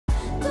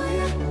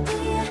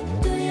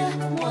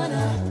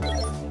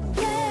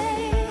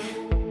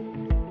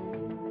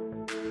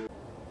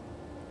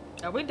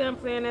we done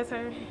playing as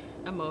her?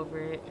 I'm over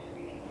it.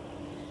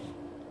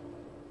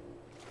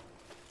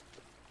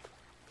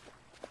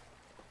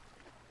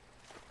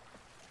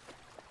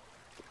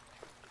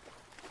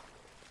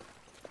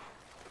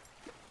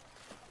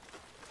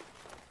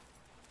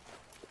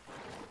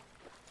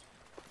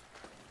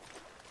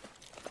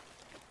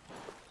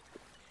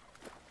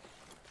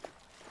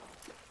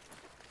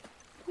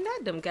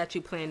 Not them got you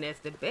playing as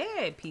the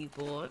bad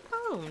people.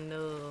 Oh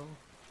no.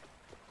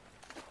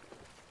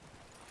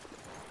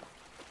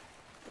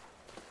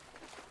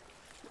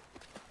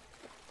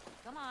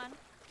 Come on.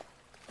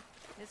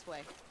 This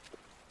way.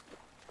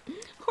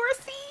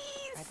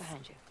 Horsies! Right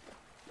behind you.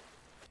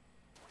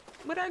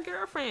 With our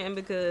girlfriend,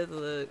 because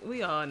look,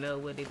 we all know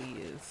what it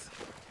is.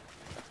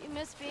 You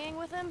miss being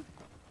with him?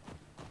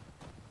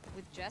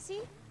 With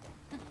Jesse?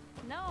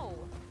 No.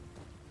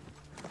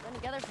 We've been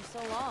together for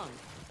so long.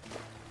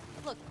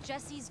 Look,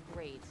 Jesse's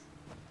great.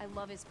 I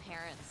love his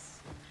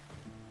parents.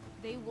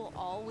 They will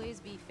always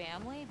be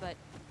family, but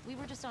we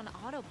were just on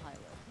autopilot.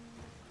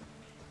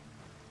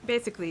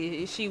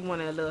 Basically, she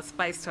wanted a little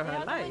spice to her How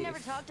come life. we never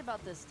talked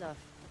about this stuff?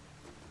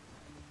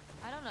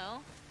 I don't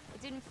know.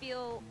 It didn't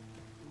feel...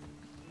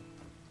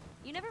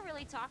 You never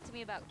really talked to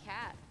me about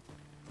Kat.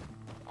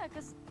 Yeah,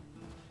 'cause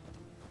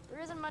there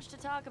isn't much to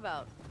talk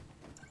about.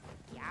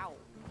 Yow.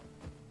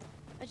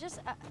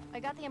 I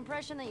got the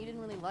impression that you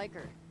didn't really like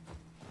her.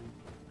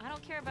 I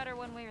don't care about her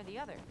one way or the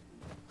other.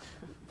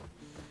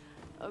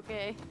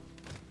 Okay.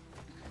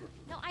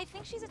 No, I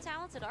think she's a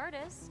talented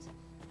artist.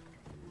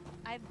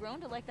 I've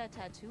grown to like that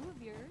tattoo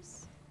of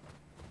yours.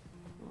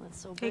 Well, that's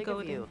so big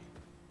of you.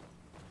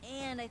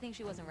 And I think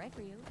she wasn't right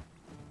for you.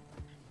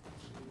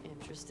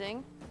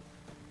 Interesting.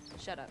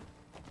 Shut up.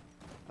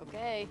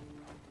 Okay.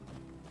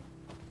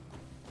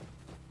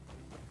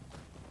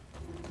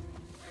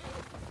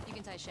 You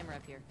can tie Shimmer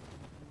up here.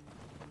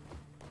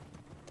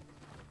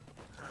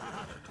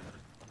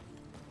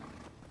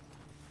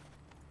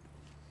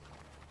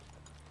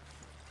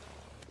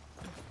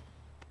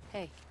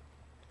 Hey.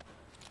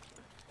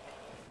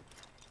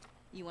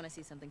 You want to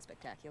see something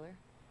spectacular?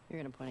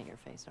 You're gonna point at your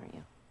face, aren't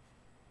you?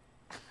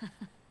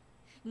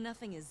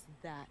 Nothing is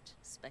that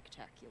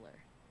spectacular.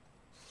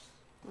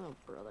 Oh,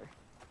 brother.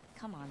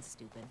 Come on,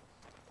 stupid.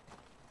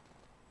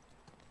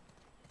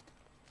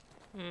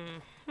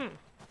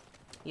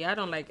 Yeah, I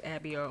don't like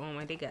Abby or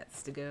Owen. They got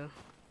to go.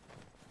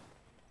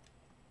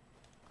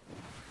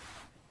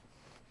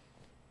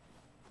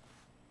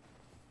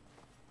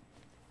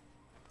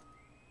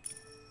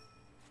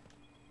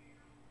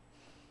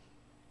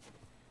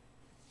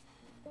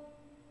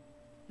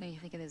 What do you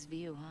think of this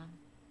view, huh?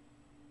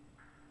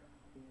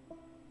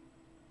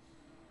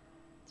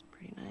 It's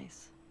pretty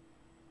nice.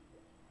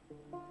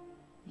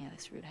 Yeah,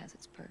 this route has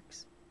its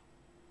perks.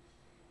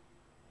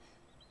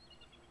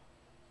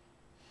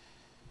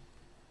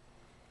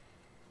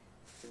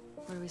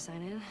 Where do we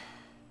sign in?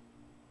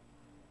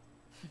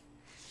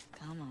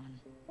 Come on.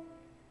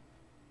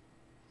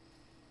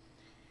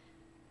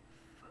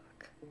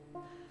 Fuck.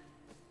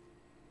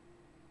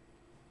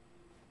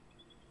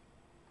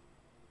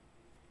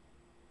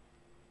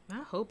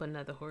 I hope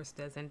another horse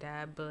doesn't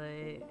die,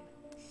 but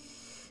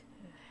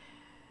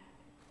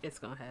it's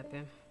gonna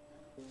happen.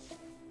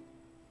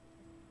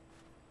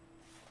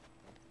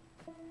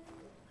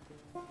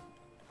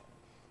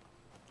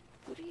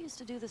 Who do you used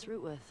to do this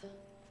route with?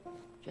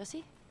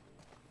 Jesse?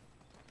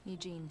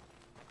 Eugene.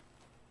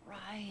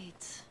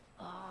 Right.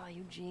 Ah,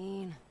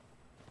 Eugene.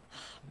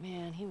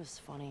 Man, he was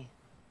funny.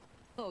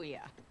 Oh,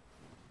 yeah.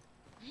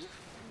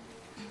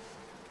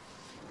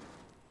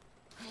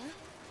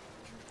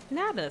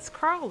 Now that's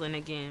crawling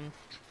again.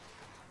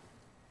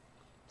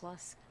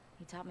 Plus,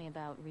 he taught me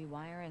about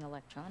rewiring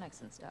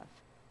electronics and stuff.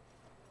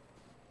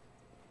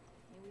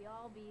 May we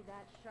all be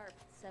that sharp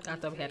 73. I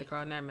thought we had to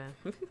crawl that man.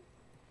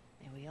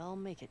 May we all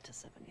make it to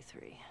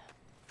 73.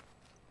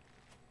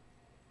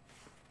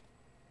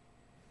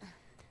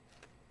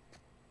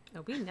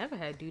 Oh, we never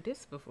had to do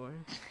this before.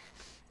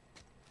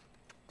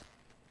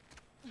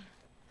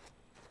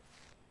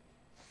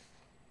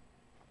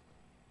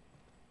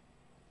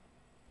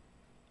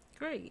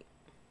 Great.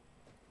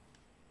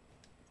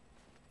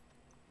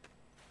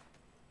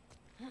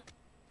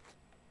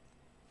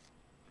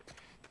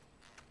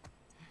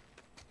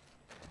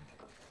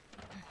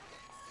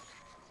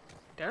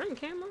 Darn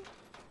camera.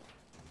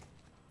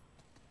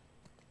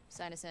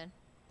 Sign us in.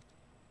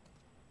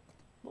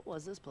 What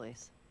was this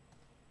place?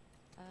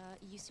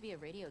 It used to be a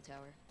radio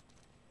tower.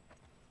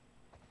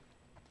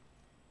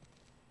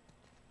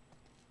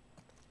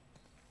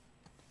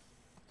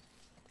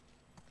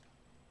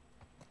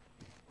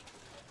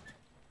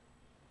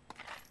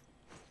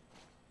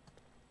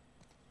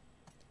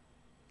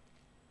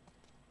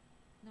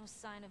 No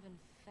sign of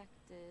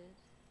infected.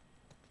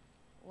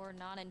 Or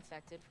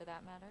non-infected, for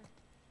that matter.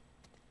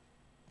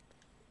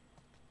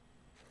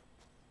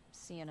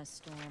 Seeing a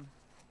storm.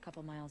 A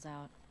couple miles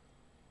out.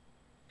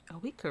 Oh,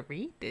 we could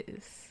read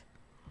this.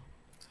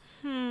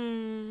 So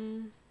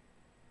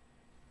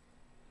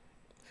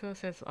it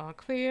says all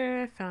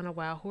clear. Found a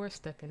wild horse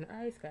stuck in the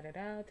ice. Got it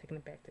out. Taking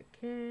it back to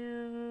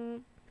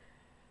camp.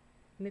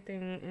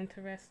 Anything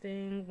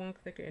interesting? One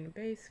clicker in the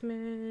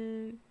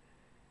basement.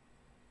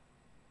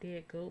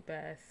 Did go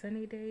by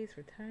Sunny Days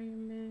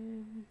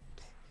retirement.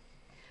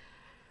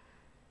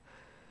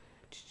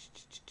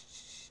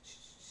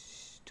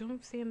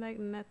 Don't seem like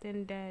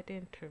nothing that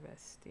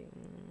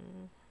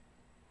interesting.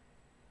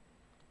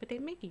 But they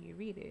make you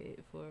read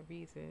it for a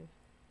reason.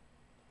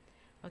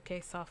 Okay,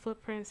 saw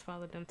footprints,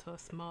 followed them to a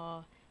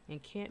small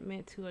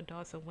encampment. 2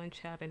 adults and 1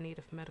 child in need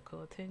of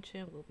medical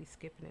attention. We'll be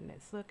skipping the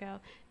next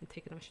lookout and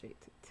taking them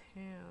straight to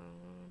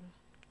town.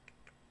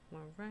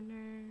 1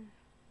 runner.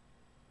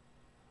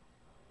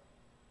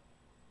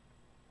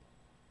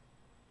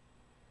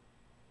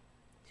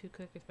 Two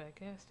cookers by a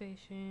gas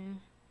station.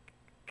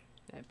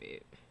 That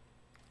bit.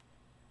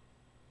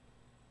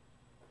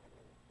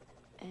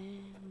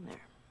 And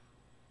there.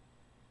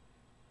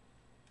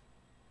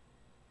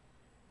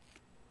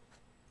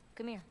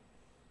 Come here.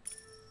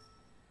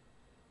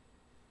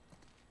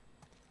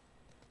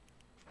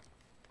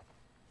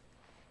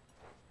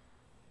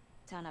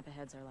 Town up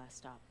ahead's our last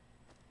stop.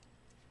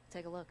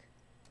 Take a look.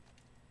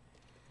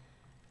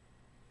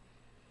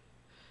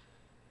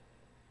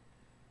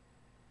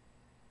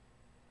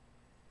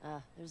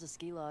 Ah, there's a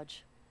ski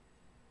lodge.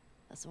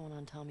 That's the one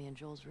on Tommy and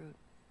Joel's route.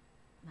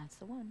 That's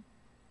the one.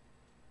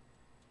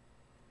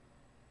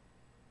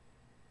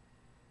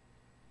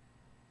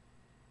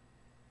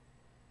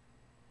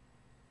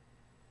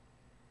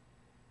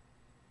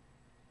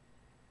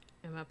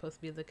 Am I supposed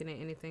to be looking at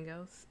anything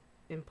else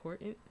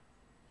important?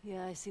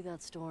 Yeah, I see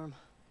that storm.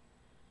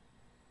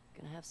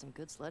 Gonna have some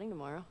good sledding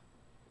tomorrow.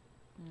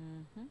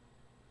 Mm-hmm.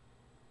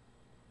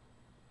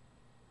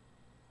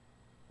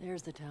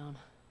 There's the town.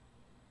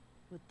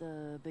 With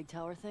the big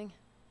tower thing?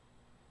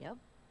 Yep,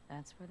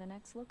 that's where the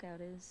next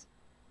lookout is.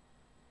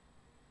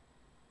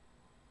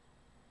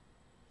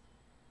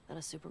 That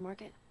a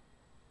supermarket?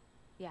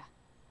 Yeah,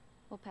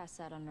 we'll pass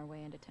that on our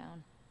way into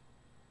town.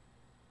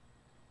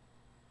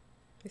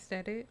 Is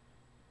that it?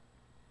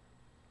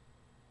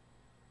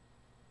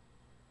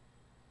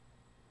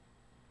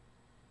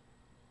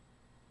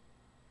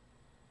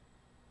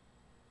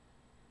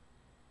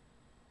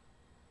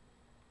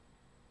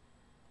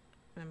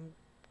 I'm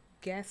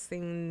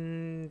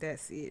guessing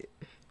that's it.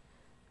 Let's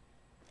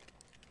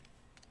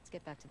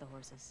get back to the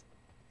horses.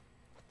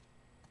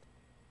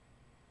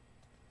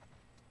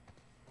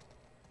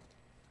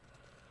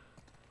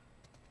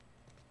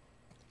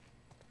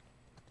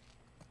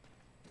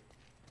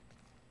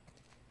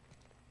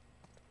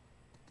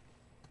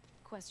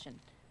 Question.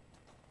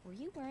 Were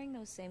you wearing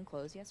those same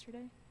clothes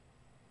yesterday?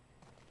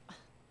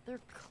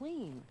 They're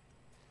clean.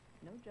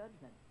 No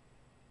judgment.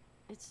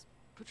 It's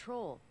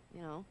patrol,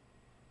 you know.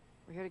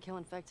 We're here to kill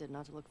infected,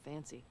 not to look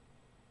fancy.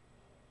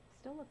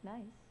 Still look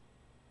nice.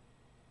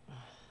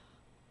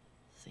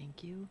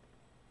 Thank you.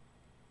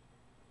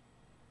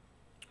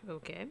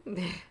 Okay.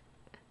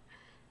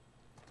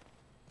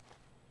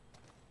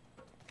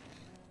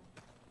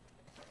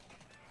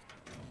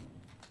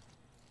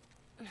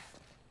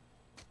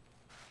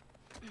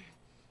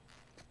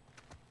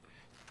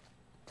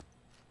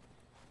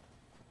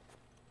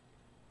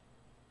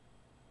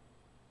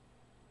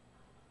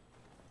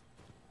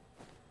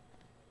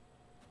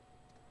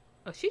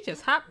 Oh, she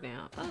just hopped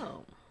down.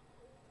 Oh.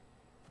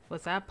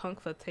 Was I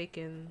punk for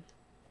taking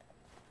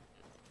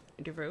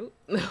the route?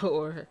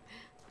 Or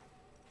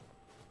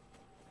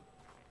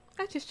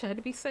I just tried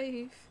to be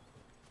safe.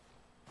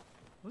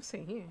 What's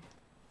in here?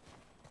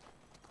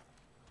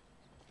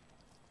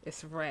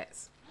 It's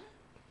rats.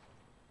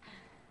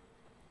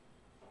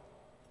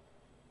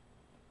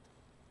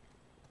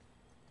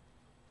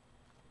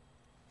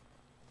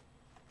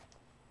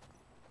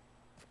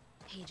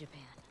 Hey,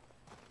 Japan.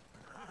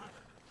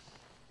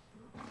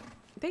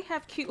 They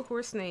have cute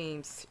horse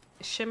names.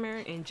 Shimmer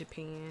in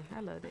Japan. I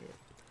love it.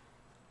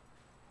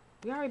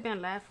 We already been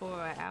live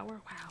for an hour.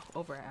 Wow,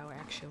 over an hour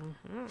actually.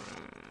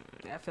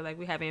 I feel like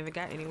we haven't even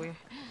got anywhere.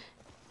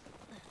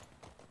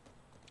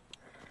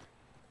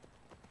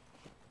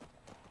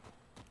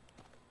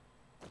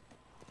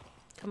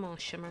 Come on,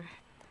 Shimmer.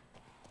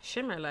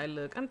 Shimmer, like,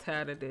 look, I'm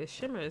tired of this.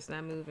 Shimmer is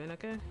not moving,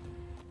 okay?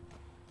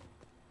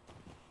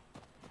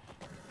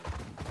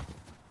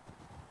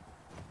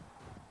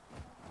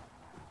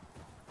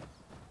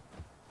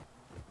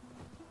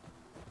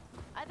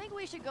 I think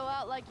we should go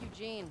out like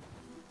Eugene.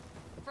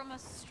 From a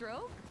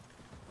stroke?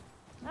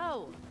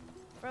 No,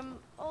 from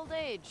old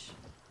age.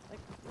 Like,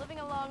 living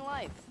a long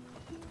life.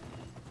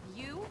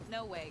 You?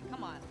 No way.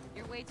 Come on.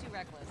 You're way too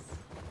reckless.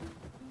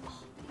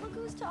 Oh, look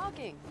who's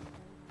talking.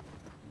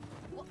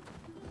 Well,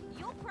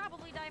 you'll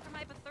probably die from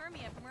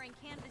hypothermia from wearing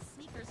canvas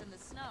sneakers in the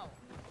snow.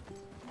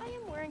 I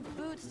am wearing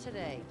boots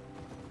today.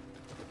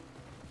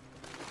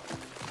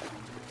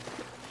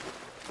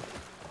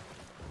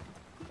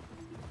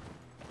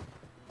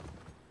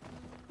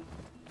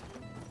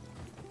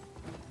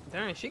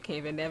 Darn, she can't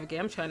even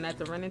navigate. I'm trying not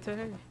to run into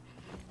her.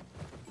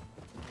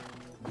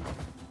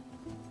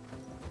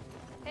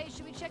 Hey,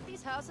 should we check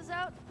these houses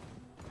out?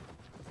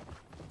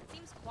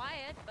 Seems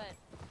quiet, but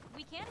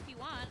we can if you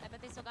want. I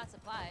bet they still got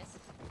supplies.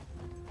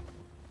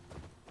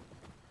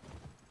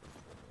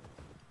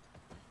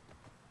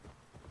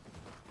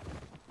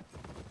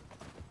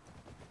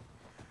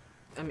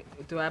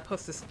 Do I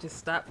supposed to just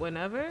stop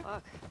whenever?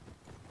 Fuck.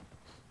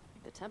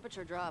 The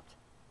temperature dropped.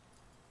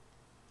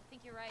 I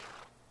think you're right.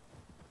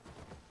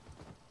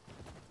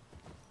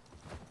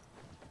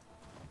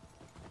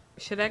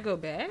 Should I go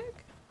back?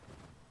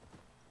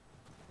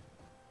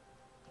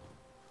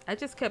 I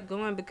just kept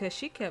going because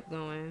she kept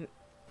going.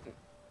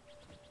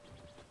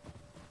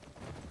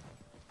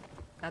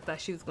 I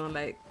thought she was gonna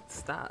like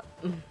stop.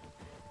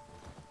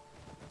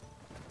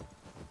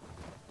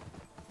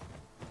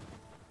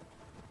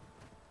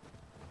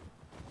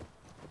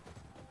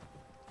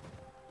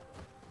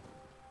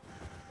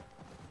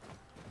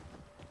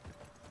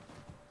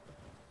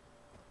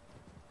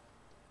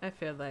 I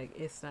feel like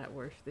it's not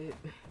worth it.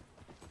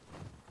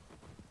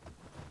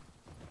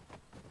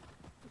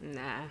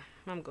 Nah,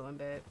 I'm going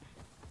back.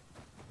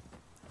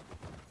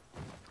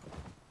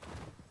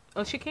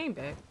 Oh, she came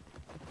back.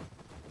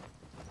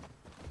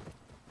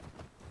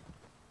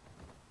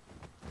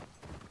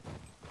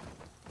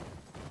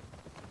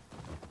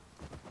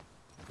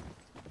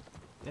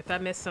 If I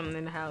miss something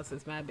in the house,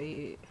 it's my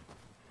bad.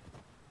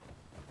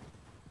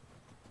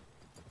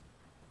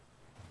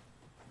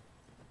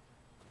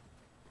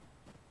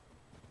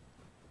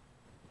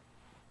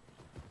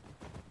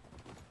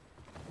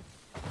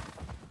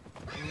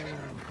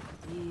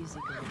 Easy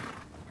going.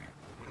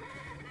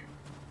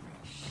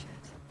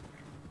 Shit.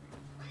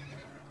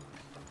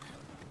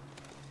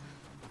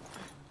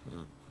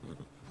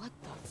 What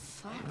the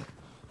fuck?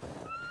 Oh,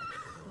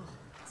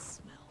 that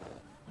smell.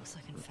 Looks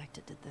like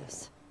infected did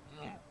this.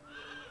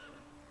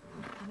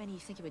 How many do you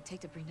think it would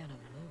take to bring down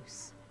a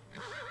moose?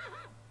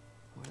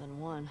 More than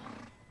one.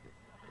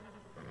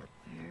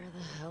 Where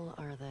the hell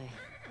are they?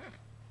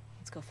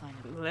 Let's go find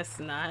them. Let's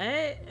not.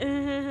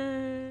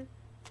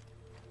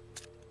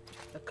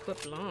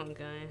 Equip long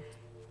gun.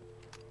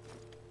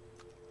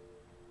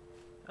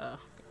 Oh.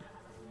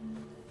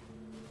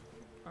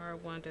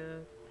 R1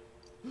 to.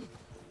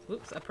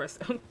 Oops, I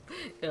pressed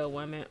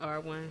L1 meant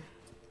R1.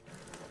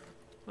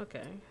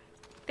 Okay.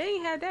 They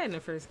ain't had that in the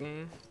first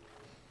game.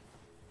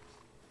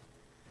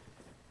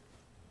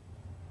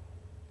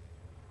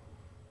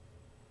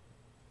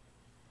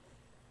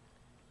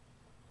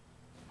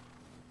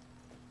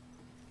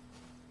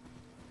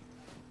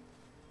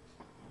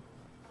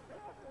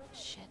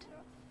 Shit.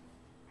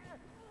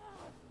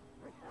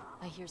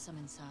 I hear some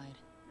inside.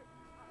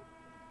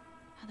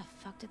 How the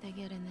fuck did they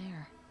get in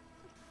there?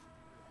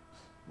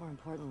 More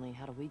importantly,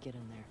 how do we get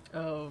in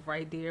there? Oh,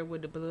 right there where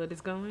the blood is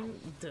going?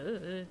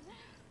 Duh.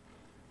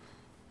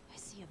 I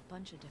see a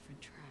bunch of different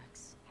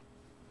tracks.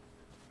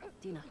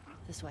 Dina,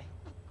 this way.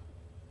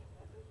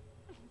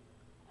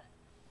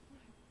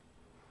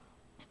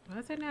 Why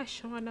is it not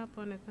showing up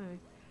on the thing?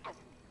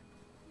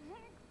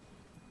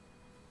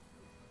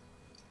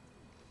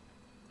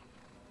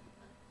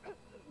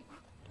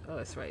 Oh,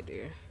 it's right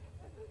there.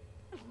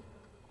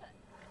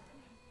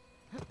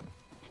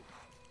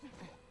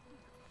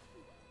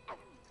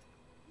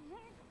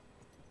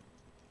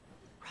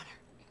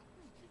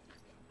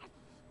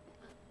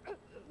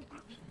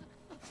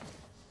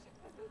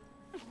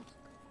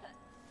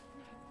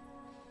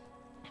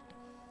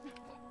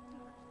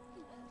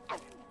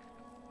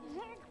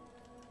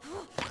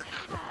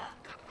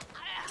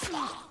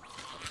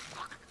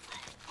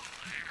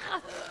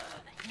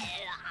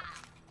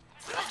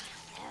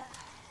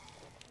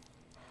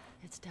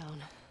 It's down.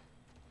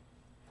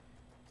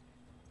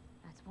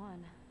 That's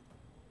one.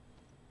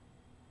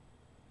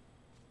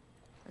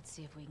 Let's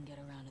see if we can get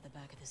around to the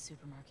back of the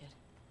supermarket.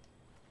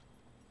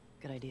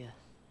 Good idea.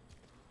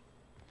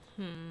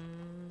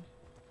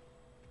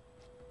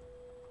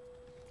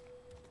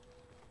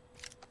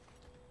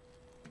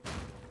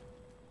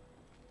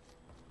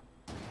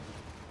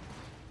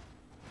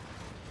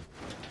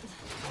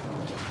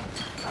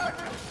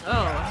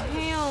 Oh,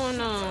 hell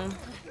no.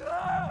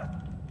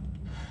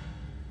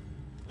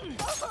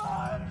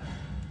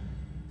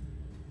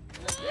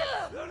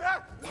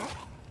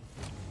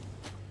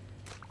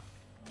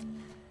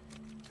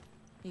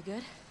 You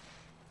good?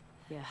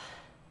 Yeah,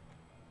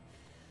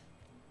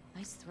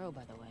 Nice throw,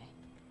 by the way.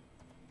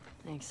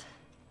 thanks.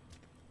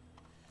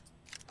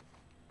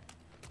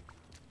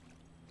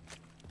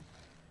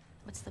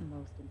 What's the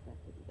most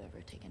infected you've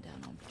ever taken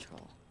down on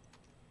patrol?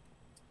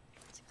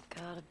 It's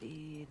gotta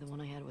be the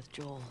one I had with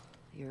Joel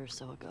a year or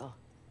so ago.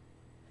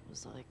 It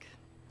was like,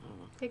 I don't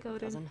know, Hey, Golden.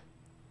 dozen?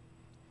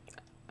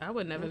 I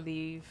would never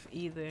leave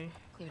either.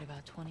 Cleared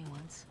about 20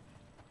 once.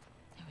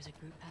 There was a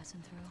group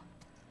passing through.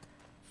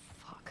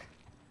 Fuck.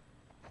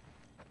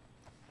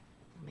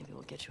 Maybe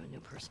we'll get you a new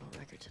personal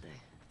record today.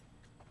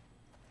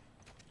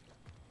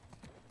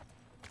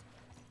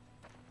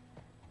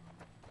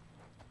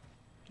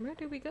 Where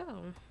did we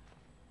go?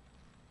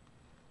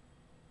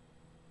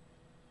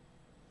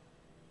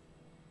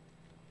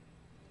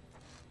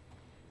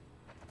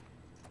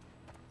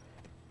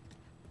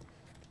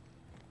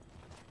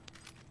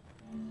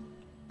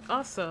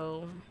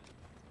 Also,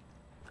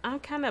 I'm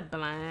kind of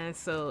blind,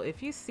 so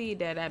if you see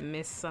that I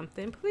missed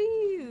something,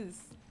 please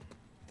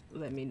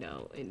let me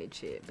know in the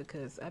chat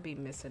because I be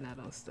missing out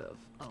on stuff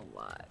a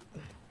lot.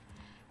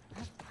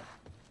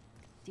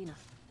 Dina,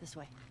 this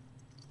way.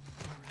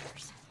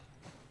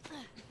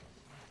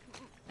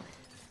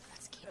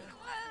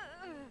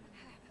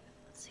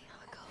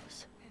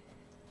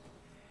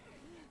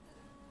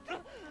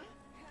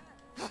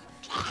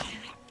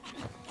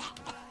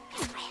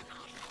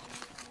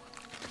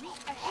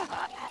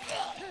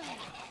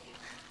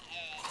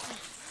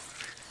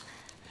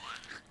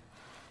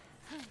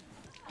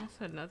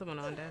 another one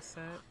on that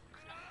side.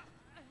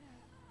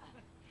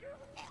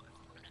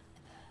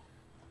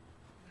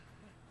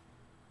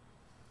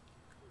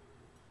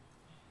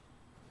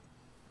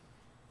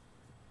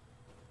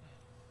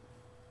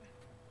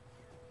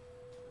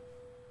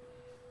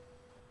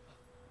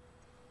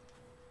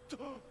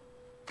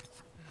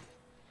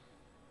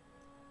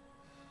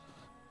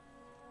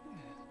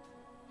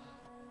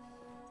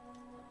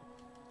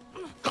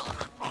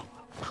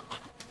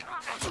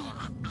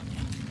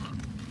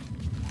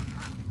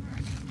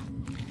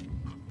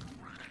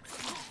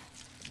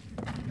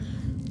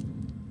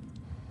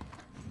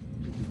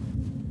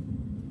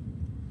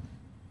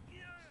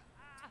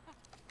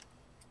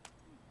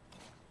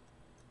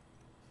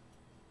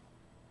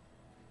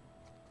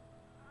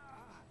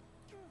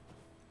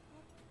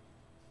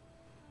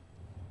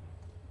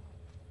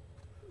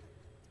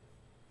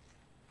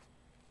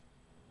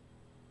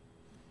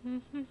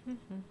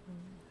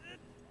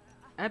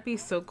 I'd be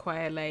so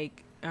quiet,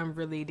 like I'm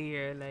really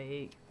there,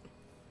 like.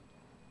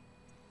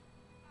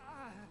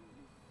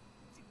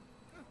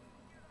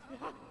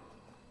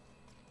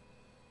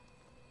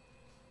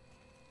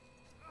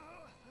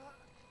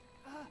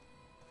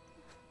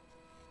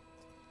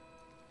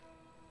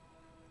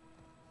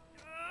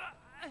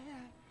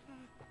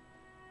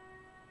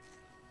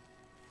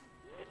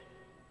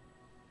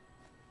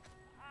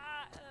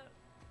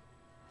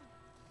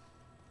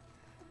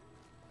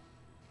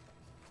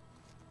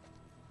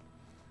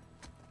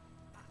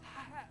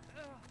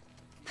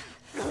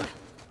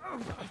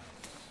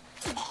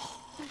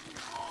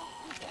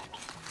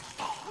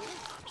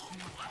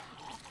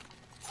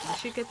 Did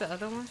she get the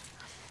other one?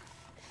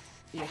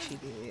 Yeah, she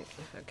did.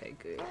 Okay,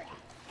 good.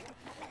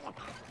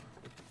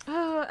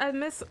 Oh, I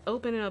miss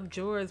opening up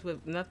drawers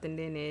with nothing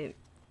in it.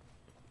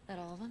 That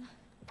all of them?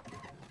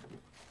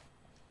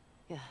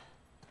 Yeah.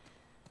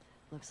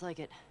 Looks like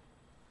it.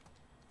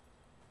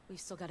 We've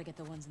still got to get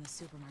the ones in the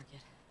supermarket.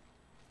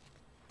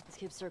 Let's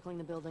keep circling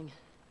the building.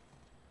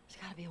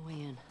 There's gotta be a way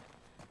in.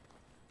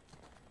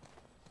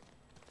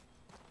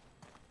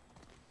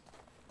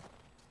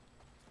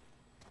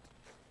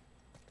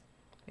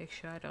 Make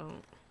sure I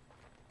don't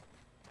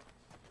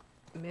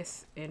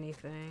miss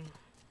anything.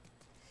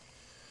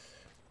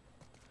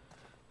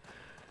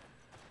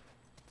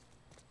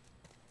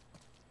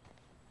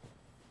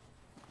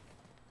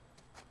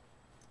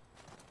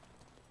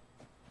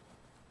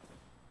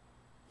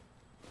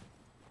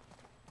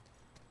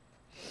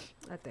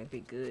 I think we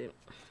good.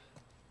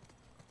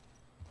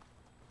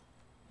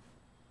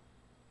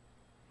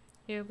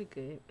 Yeah, we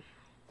good.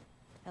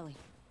 Ellie,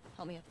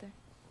 help me up there.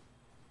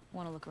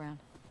 Want to look around.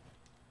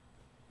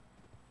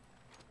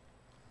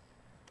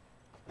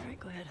 All right,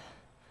 go ahead.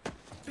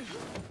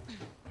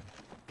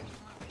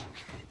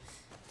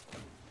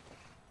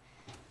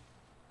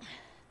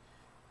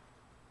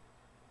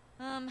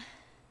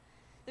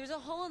 There's a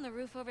hole in the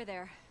roof over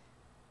there.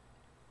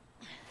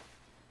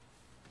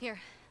 Here.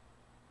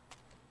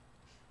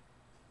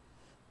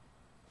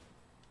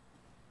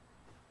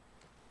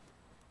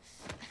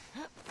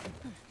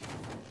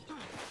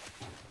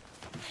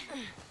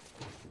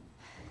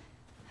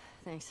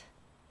 Thanks.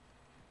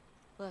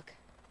 Look.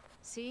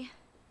 See?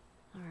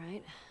 All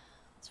right.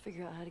 Let's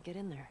figure out how to get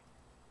in there.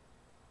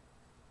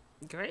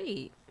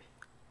 Great.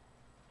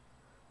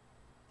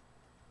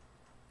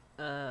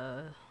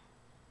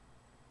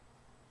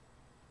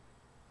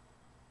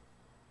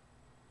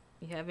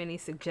 You have any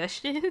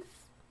suggestions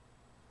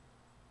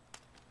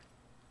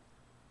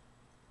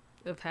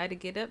of how to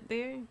get up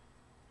there?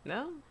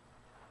 No?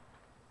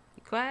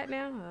 You quiet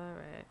now? All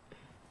right.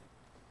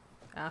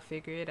 I'll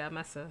figure it out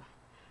myself.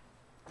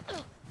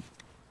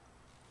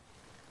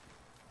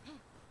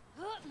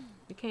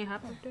 You can't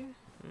hop up there?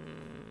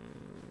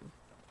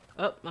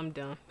 Oh, I'm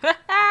done.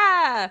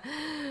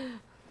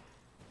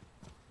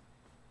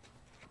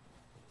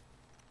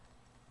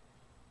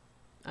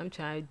 I'm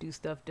trying to do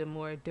stuff the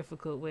more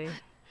difficult way.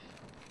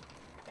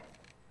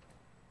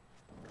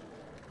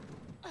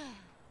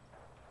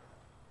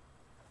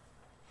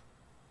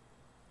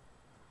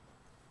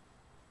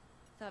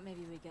 Thought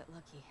maybe we'd get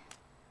lucky.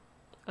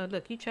 Oh,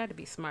 look, you tried to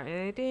be smart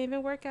and it didn't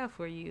even work out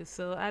for you,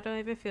 so I don't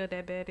even feel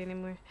that bad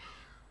anymore.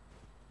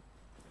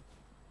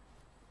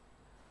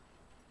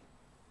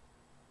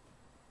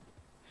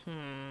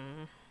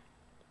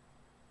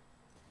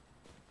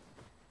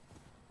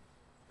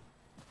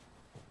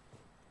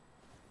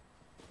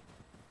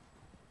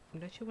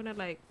 Don't you want to,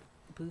 like,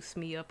 boost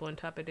me up on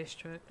top of this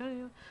truck?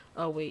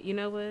 Oh, wait, you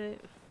know what?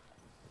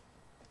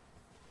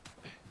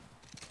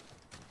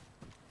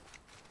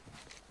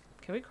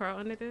 Can we crawl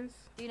under this?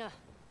 Dina,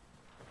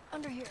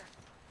 under here.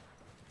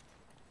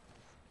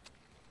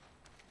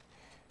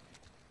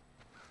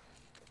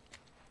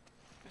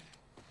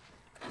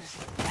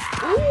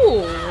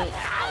 Ooh!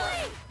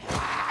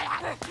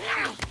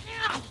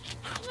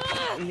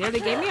 Nearly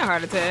gave me a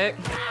heart attack.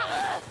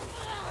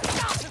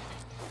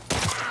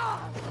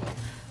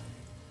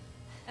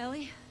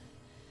 Ellie?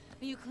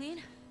 Are you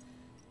clean?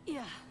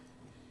 Yeah.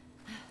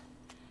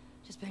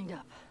 Just banged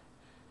up.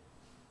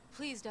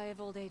 Please die of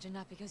old age and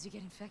not because you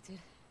get infected.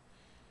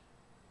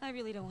 I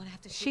really don't want to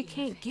have to shoot She you in the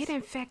can't get face.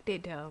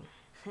 infected though.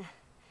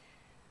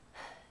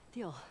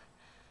 Deal.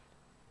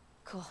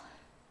 Cool.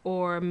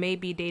 Or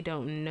maybe they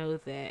don't know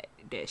that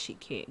she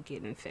can't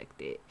get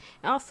infected.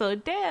 Also,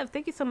 Dev,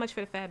 thank you so much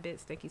for the 5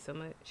 bits. Thank you so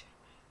much.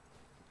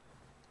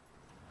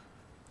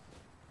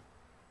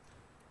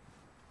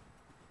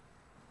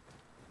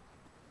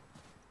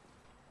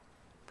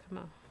 Come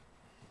on.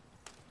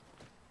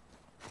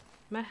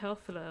 My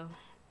health low.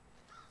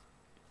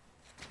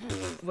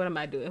 What am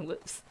I doing?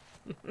 Whoops.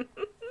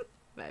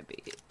 My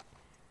bad.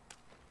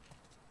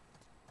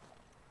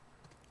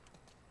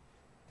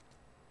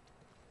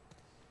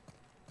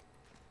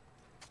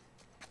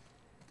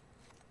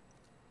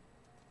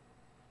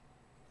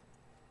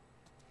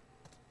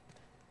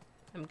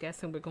 I'm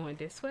guessing we're going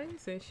this way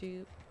since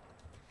you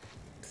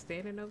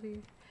standing over here.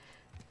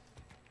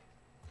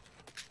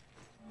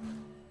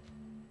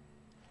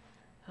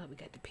 Oh, we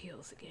got the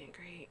pills again.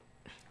 Great.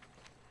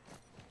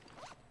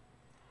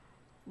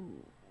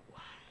 Ooh.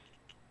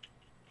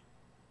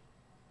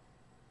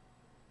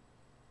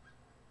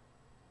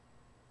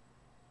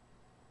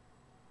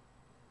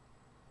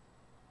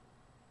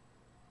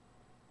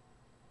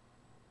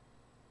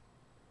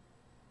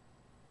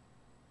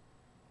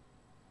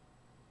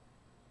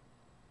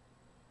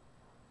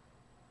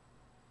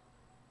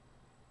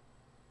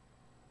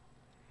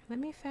 Let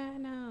me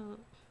find out.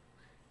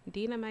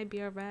 Dina might be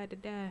a ride to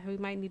die. We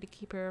might need to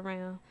keep her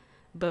around.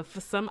 But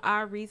for some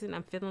odd reason,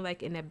 I'm feeling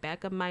like in the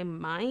back of my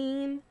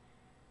mind,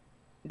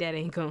 that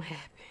ain't gonna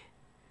happen.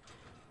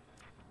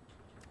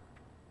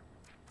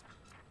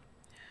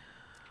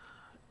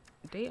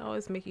 They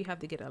always make you have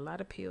to get a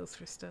lot of pills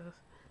for stuff.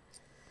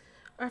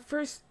 Our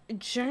first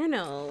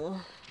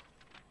journal.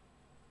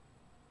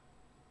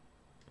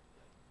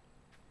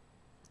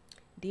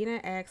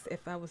 Dina asked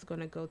if I was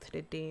gonna go to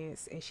the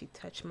dance and she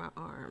touched my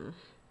arm.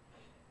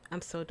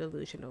 I'm so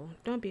delusional.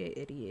 Don't be an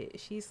idiot.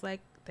 She's like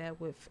that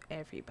with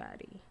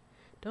everybody.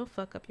 Don't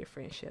fuck up your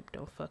friendship.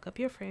 Don't fuck up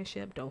your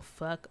friendship. Don't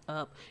fuck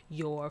up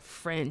your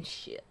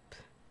friendship.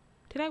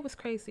 Today was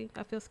crazy.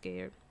 I feel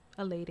scared,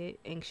 elated,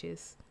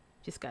 anxious.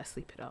 Just gotta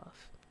sleep it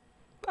off.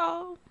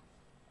 Oh.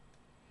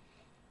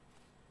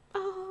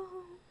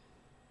 Oh.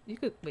 You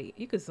could, wait,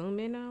 you could zoom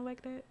in now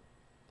like that?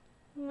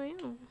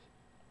 Wow.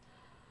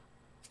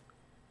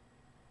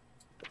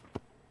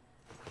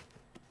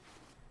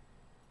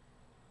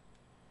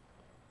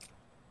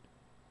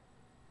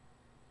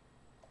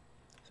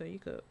 So you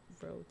could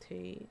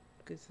rotate,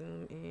 you could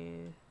zoom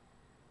in.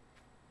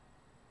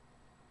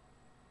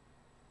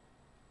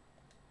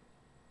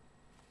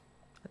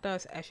 I thought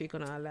it's actually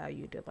gonna allow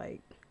you to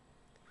like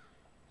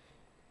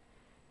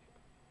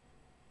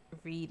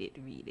read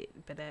it,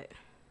 but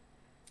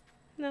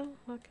no,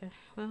 okay,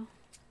 well.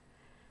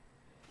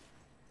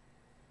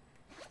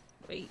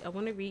 Wait, I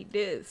wanna read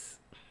this.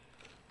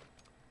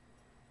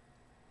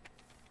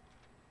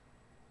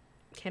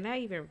 Can I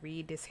even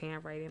read this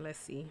handwriting? Let's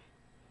see.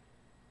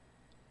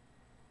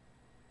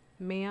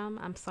 Ma'am,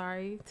 I'm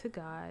sorry to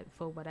God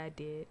for what I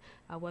did.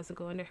 I wasn't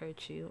going to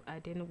hurt you. I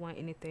didn't want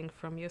anything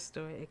from your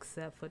store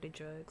except for the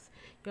drugs.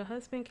 Your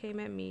husband came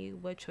at me.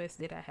 What choice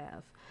did I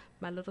have?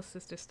 My little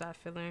sister stopped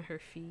feeling her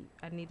feet.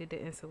 I needed the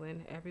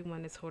insulin.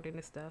 Everyone is hoarding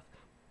the stuff.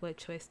 What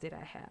choice did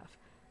I have?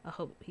 I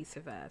hope he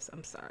survives.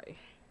 I'm sorry.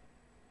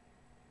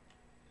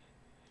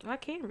 Oh, I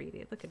can read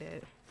it. Look at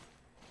that.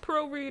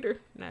 Pro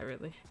reader. Not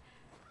really.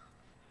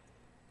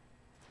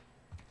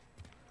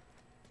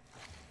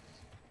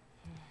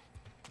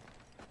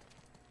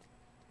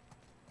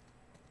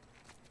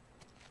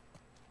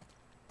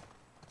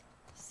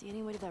 See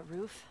any way to that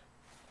roof?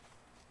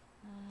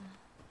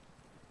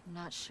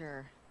 Not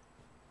sure.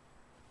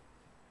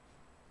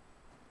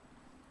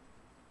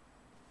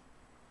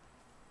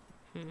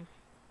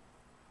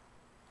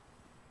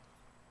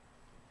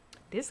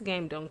 This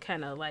game don't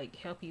kind of like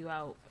help you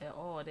out at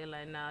all. They're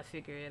like, nah,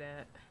 figure it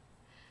out.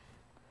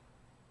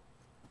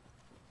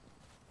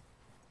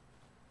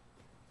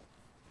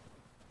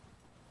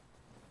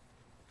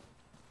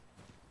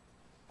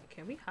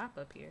 Can we hop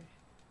up here?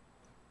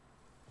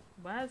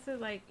 Why is it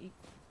like,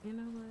 you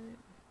know what?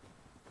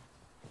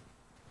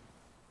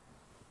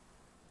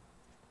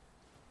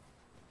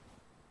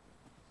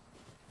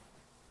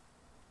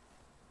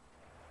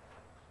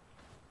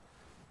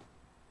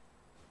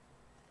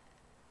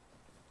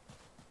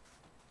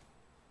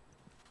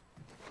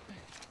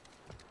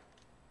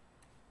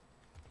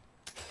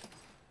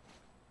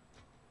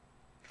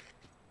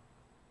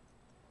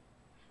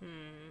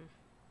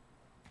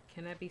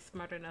 Can I be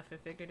smart enough and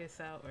figure this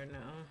out or no?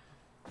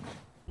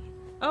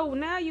 Oh,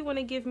 now you want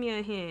to give me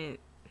a hint.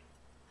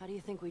 How do you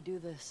think we do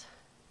this?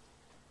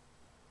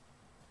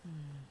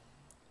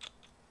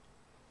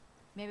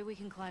 Maybe we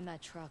can climb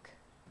that truck.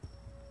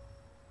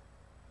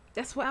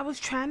 That's what I was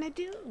trying to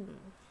do.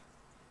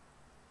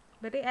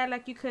 But they act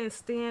like you couldn't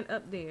stand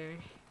up there.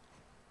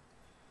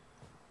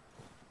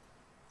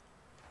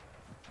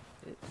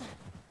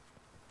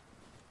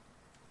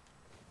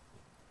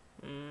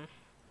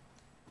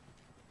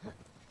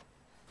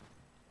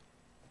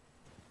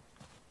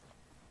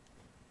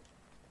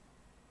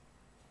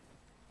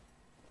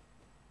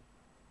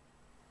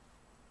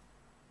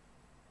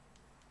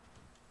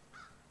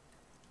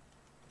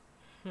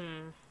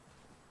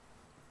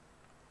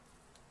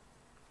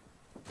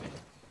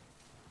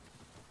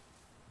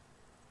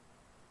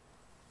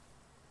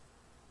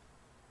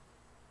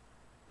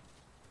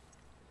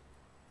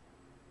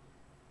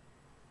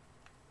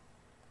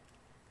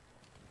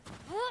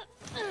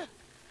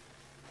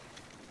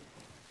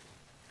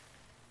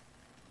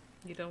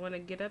 You don't want to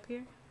get up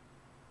here?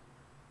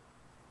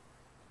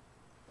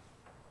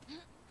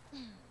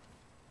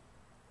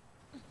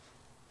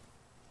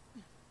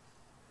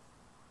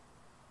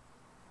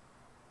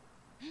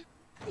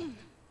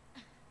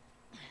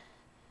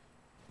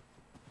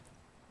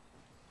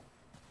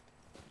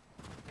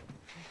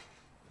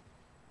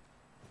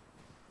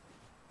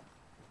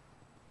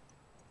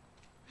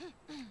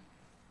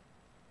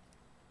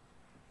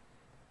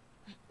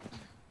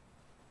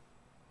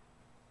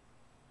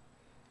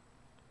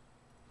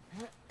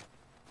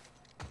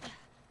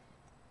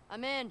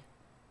 I'm in.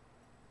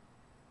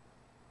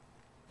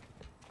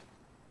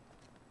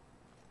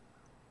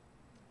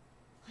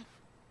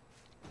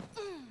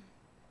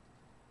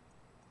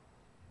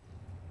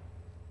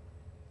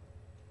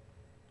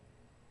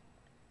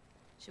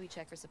 Should we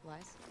check for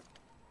supplies?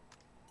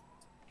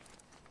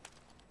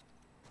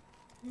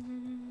 I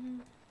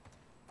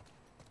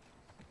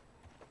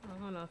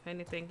don't know if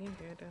anything in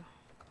here though.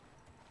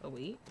 Oh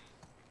wait.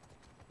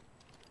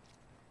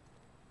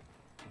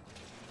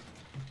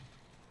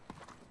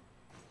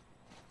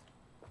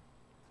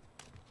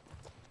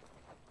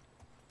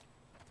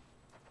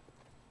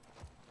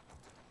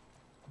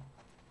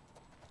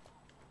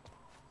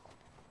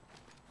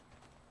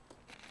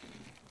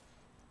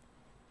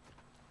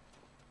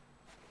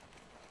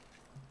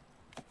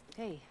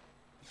 Hey,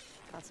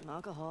 got some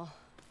alcohol.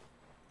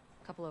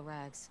 Couple of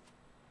rags.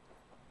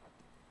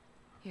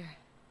 Here,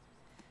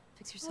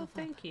 fix Oh, yourself up.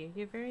 thank you.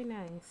 You're very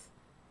nice.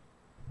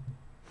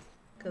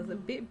 Cause a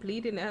bit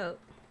bleeding out.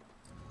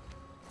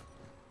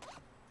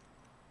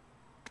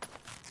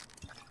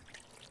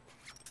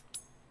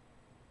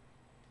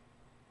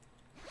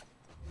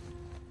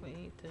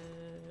 Wait.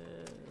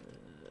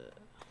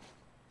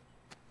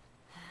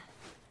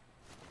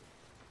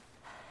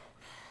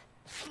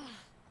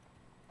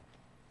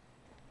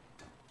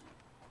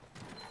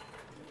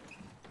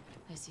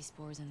 I see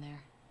spores in there.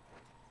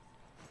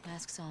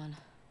 Mask's on.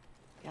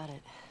 Got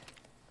it.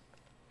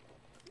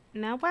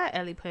 Now, why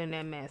Ellie putting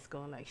that mask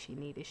on like she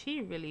needed?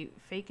 She really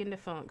faking the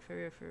funk for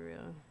real, for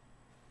real.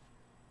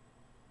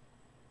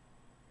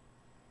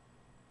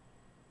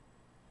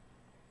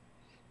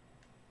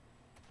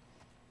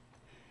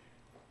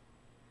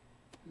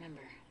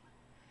 Remember,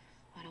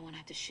 I don't want to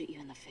have to shoot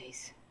you in the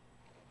face.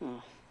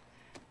 Oh,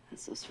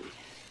 that's so sweet.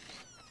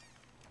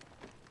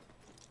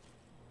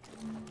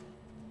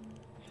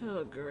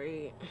 Oh,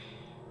 great.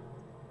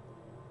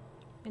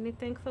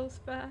 Anything close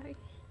by?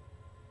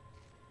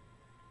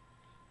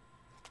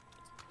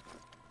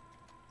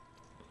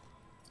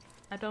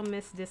 I don't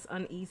miss this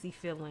uneasy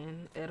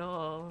feeling at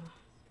all.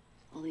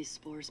 All these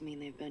spores mean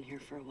they've been here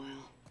for a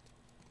while.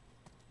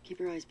 Keep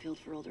your eyes peeled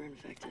for older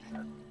infected.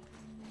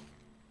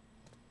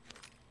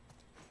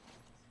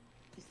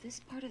 Is this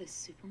part of the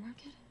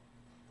supermarket?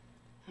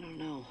 I don't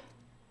know.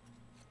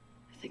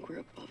 I think we're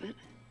above it.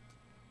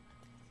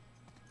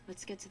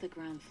 Let's get to the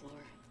ground floor.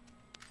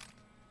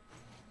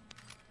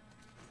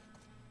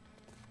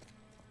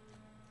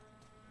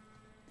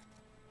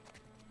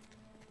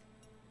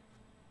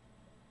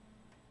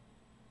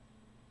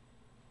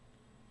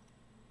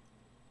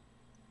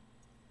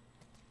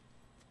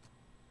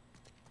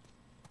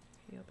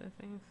 Yeah,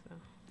 I think so.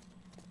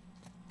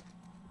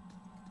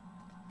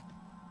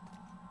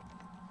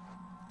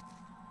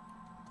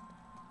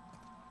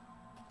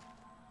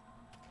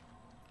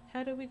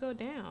 How do we go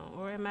down?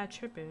 Or am I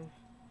tripping?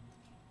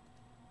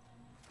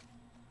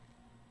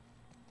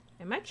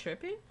 Am I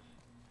tripping?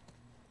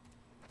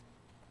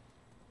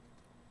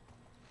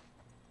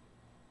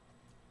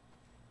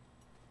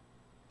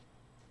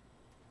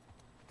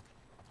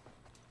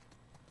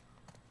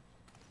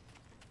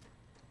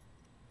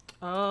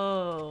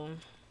 Oh,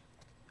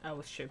 I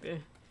was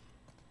tripping.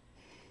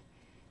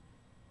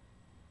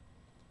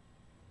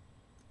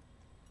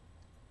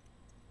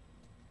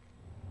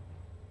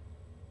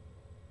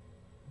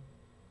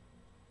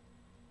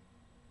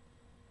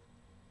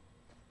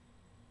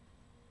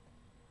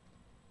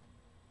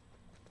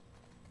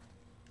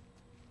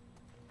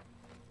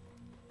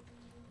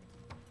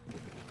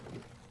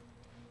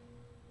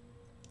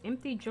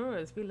 Empty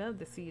drawers, we love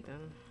to see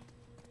them.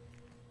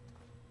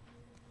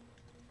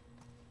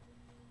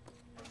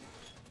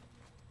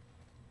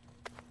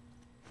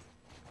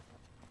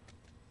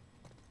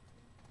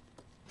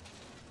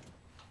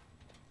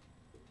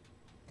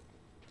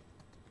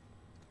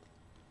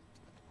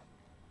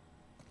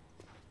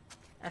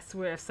 I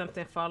swear if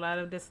something fall out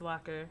of this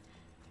locker,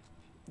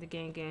 the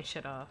game getting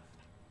shut off.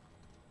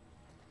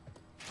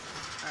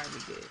 Alright,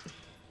 we good.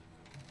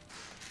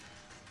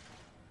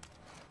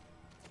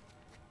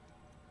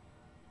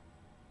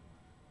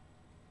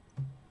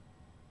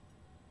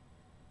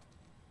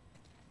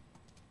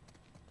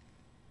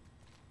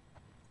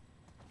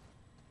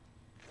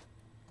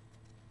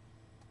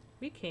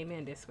 We came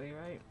in this way,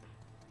 right?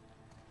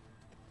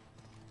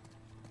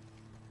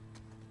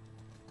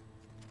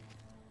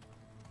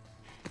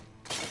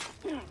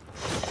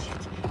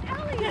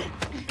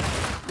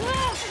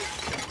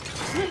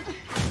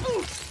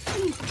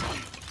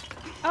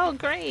 Oh,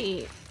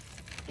 great.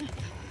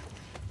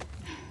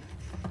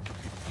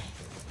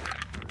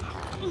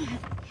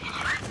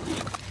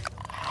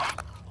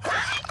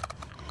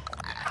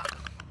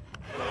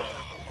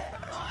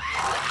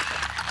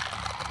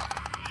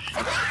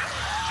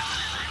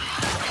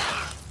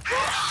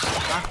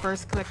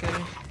 first clicker.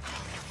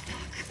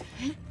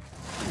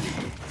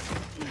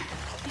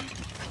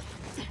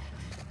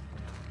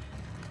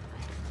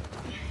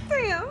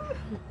 Damn.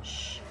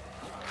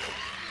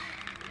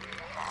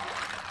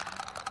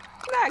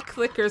 Not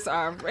clickers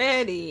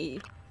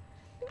already.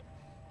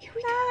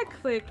 Not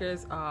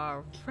clickers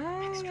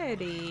already.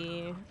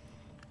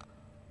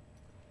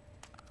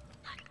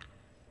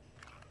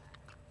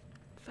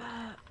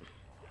 Fuck.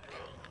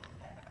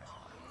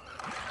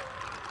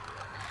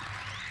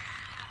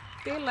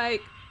 They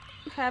like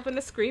having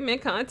a screaming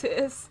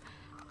contest.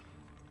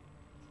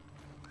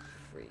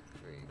 Freak.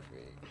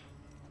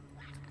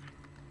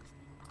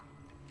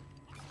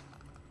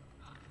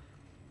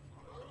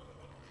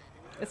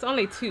 It's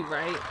only 2,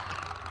 right?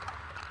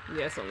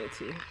 Yeah, it's only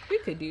 2. We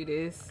could do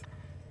this.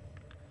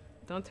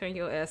 Don't turn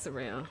your ass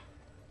around.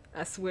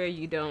 I swear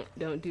you don't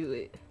do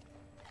it.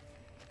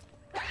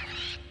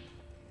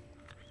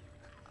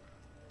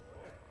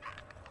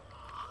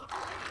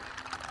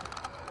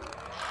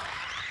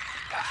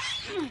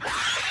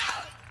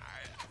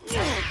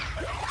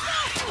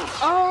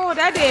 Oh,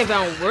 that didn't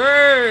even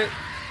work.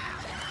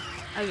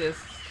 I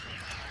just...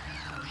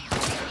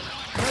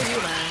 Where you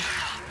lying?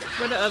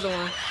 Where the other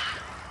one?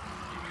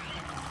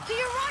 To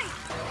your right.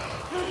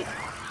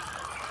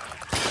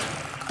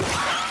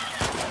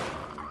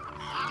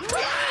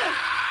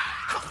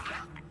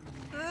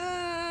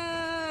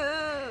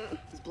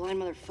 These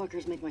blind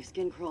motherfuckers make my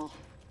skin crawl.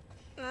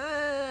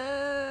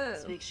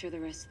 Let's make sure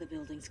the rest of the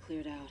building's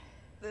cleared out.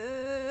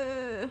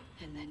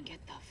 And then get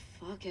the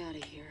fuck out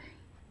of here.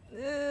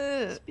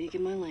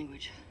 Speaking my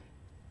language.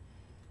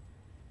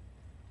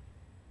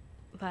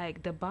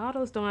 Like, the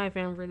bottles don't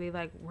even really,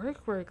 like,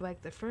 work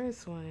like the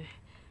first one.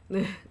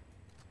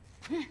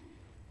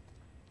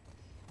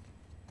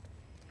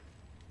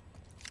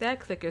 That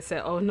clicker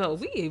said, oh no,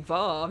 we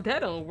evolved. That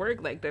don't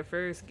work like the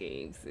first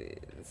game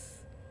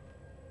is.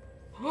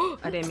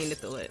 I didn't mean to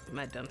throw it,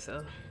 my dumb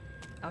self.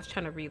 I was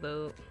trying to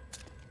reload.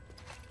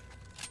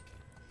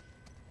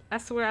 I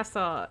swear I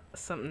saw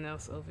something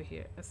else over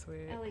here. I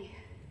swear. Ellie.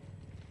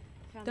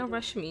 Don't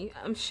rush me.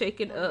 I'm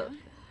shaking up.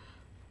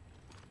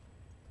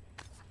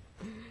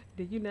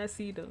 Did you not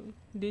see them?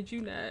 Did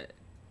you not?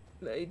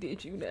 Like,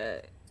 did you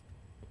not?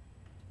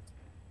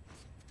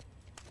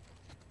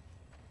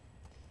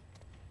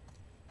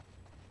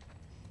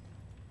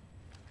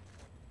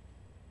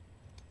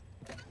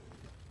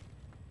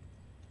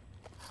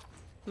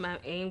 My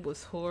aim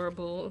was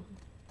horrible.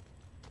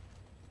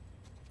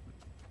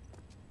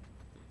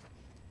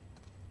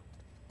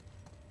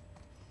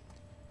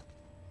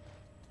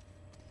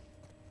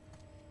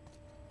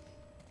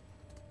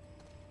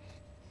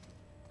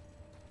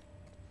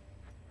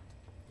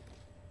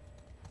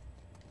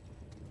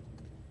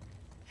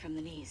 From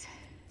the knees.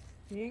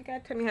 You ain't gotta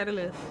tell me how to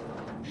live.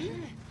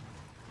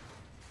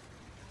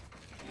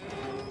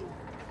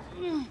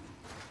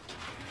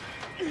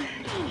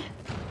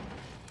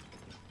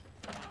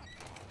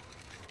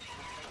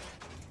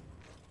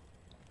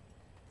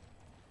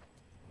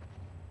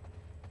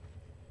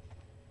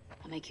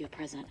 I'll make you a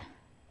present.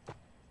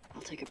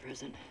 I'll take a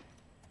present.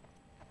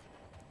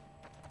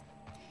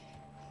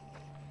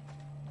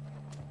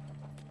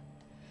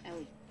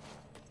 Ellie.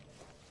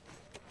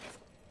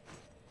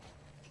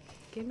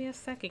 Give me a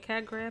second. Can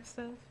I grab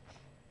stuff?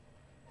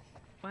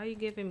 Why are you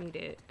giving me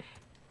that?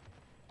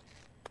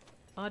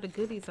 All the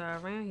goodies are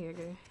around here,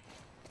 girl.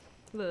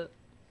 Look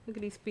at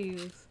these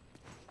spews.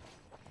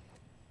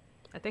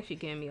 I think she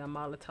gave me a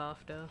Molotov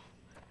though.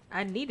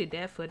 I needed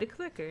that for the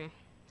clicker.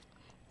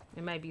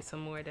 There might be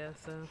some more though,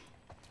 so.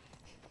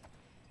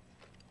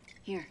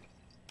 Here.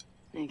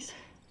 Thanks.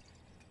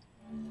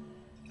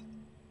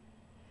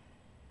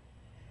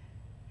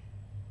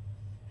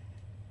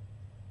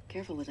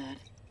 Careful with that.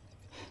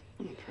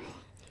 I'm a pro.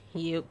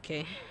 You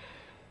okay?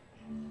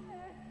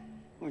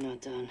 We're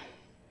not done.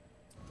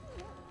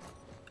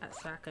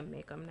 So I can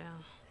make them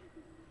now.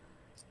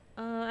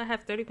 I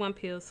have 31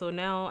 pills, so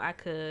now I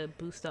could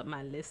boost up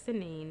my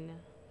listening.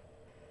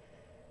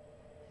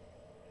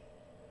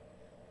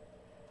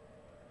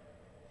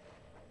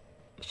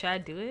 Should I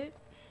do it?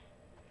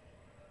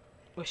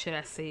 Or should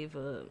I save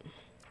up?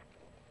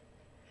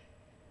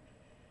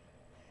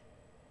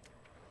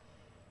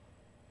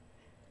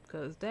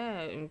 Because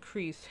that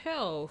increased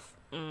health.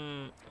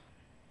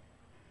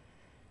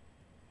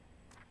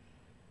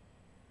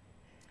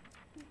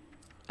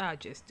 I'll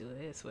just do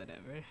it. It's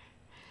whatever.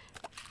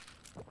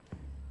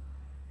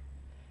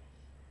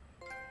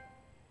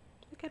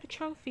 Look at a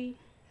trophy.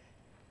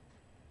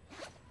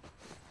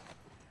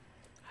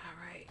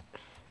 Alright.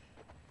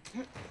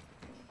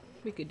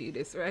 We could do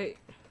this, right?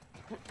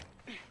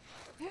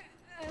 We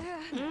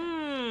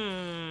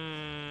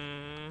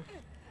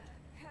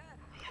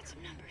got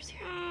some numbers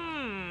here.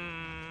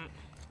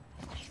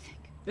 What do you think?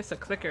 There's a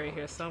clicker in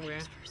here somewhere.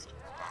 First.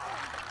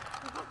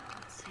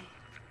 Let's see.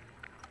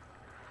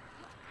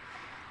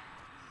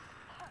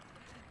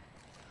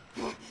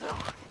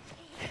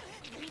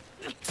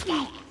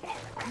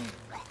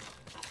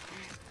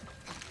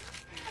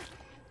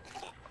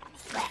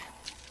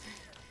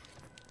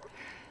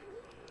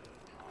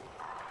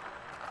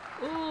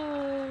 Ooh.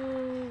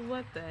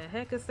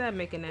 heck is that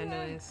making that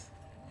noise?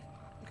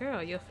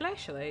 Girl, your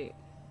flashlight.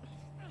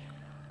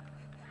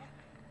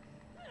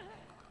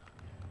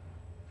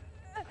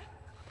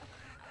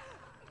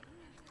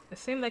 It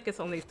seemed like it's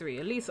only 3.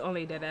 At least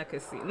only that I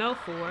could see. No,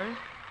 4.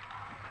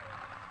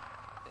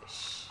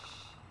 Shh.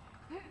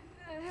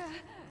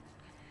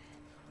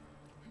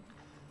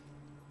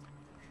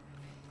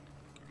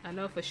 I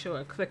know for sure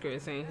a clicker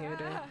is in here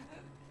though.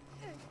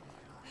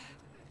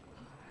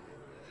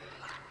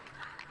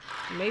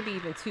 Maybe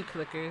even 2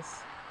 clickers.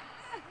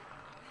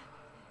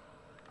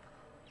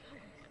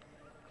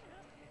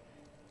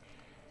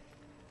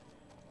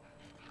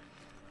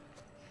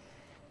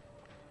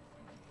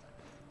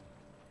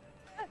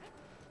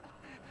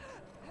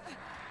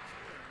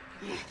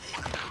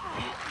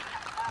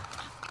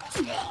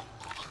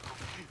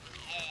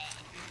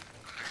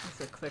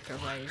 There's a clicker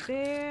right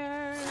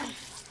there.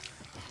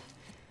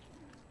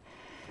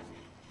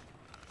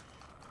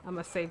 I'm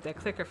gonna save that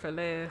clicker for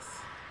last.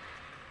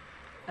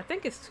 I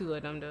think it's 2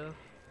 of them though.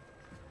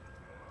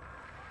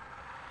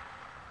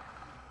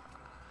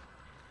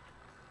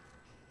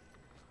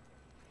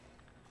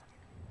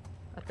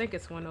 I think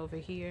it's one over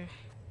here.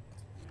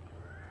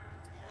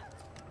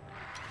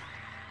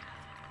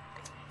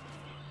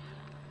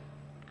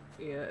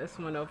 Yeah, it's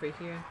one over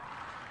here.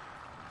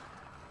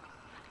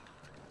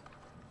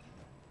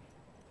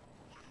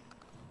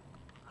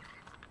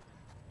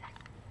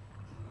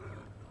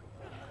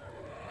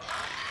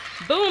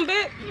 Boom,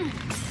 bitch!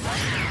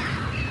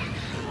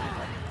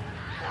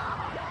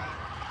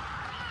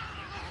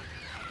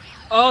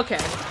 Okay.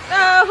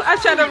 No, I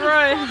tried to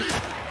run.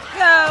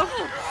 No.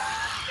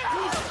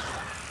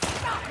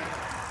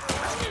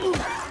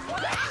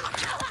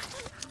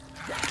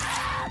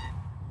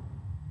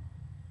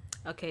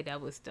 Okay,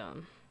 that was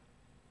dumb.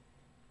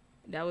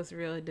 That was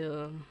real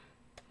dumb.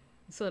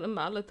 So the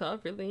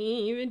Molotov really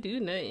ain't even do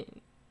nothing.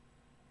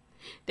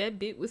 That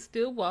bit was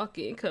still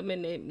walking,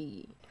 coming at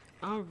me.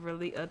 I'm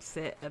really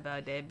upset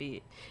about that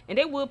bit. And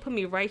they would put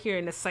me right here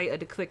in the sight of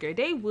the clicker.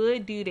 They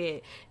would do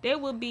that. They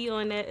would be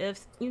on that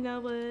F. You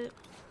know what?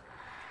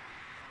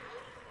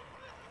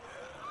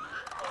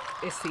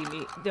 It see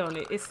me, don't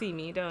it? It see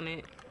me, don't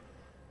it?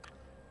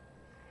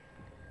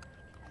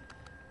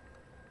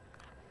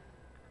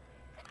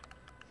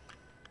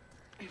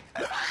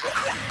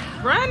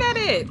 Run at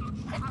it!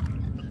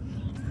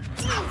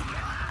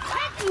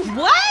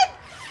 What?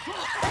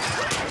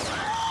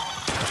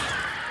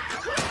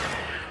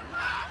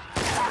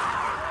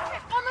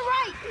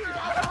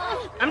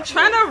 I'm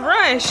trying to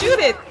run. Shoot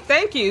it.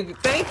 Thank you.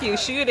 Thank you.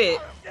 Shoot it.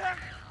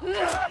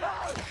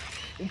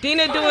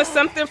 Dina doing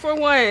something for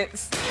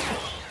once.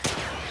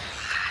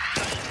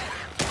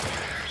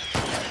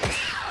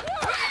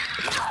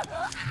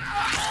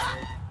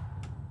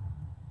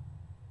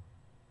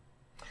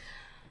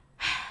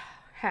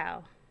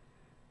 How?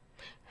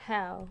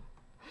 How?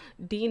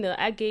 Dina,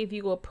 I gave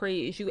you a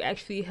praise. You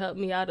actually helped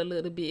me out a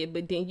little bit,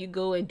 but then you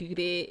go and do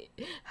that.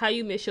 How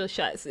you miss your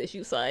shot, sis?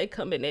 You saw it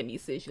coming at me,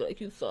 sis. You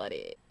like you saw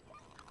that.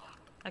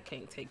 I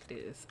can't take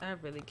this. I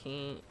really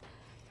can't.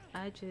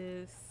 I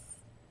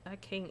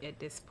can't at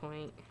this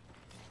point.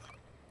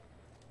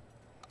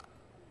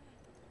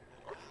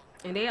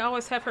 And they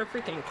always have her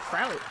freaking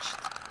crouched.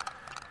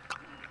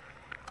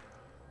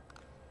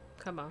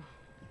 Come on.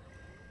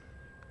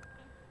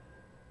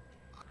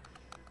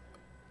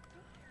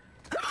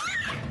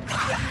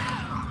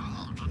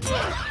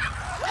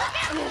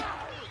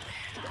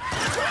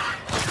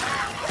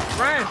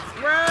 Run,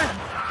 run,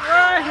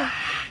 run,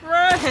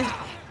 run.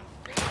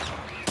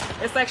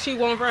 It's like she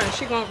won't run.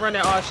 She won't run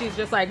at all. She's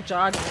just like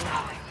jogging.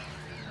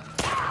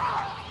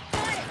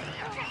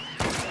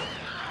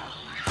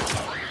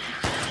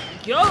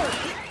 Yo,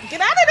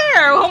 get out of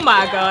there. Oh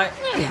my God.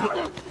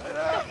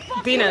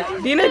 Dina,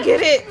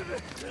 get it.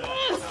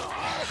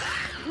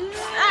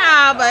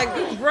 Ah, but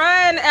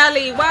run,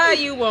 Ellie. Why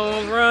you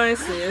won't run,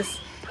 sis?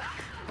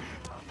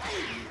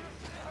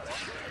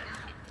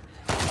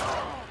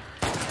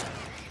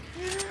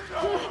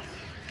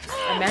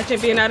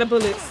 Imagine being out of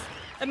bullets.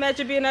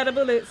 Imagine being out of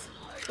bullets.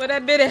 For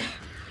that bitty.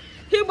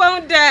 He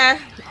won't die.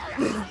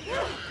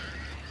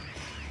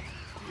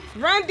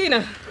 Run,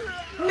 Dina.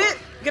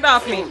 Get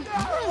off me.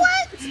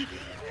 What?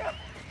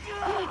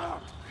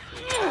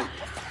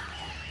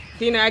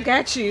 Dina, I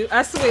got you.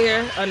 I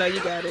swear. Oh no,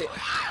 you got it.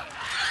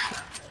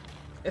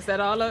 Is that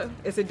all up?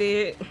 Is it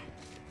dead?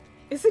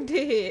 Is it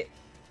dead?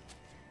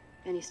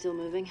 And he's still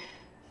moving?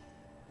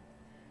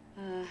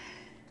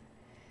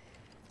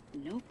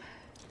 Nope.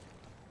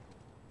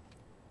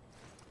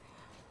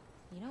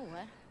 You know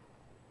what?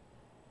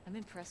 I'm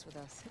impressed with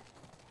us.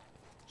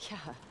 Yeah.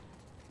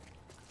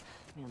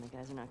 Man, the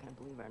guys are not gonna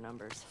believe our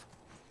numbers.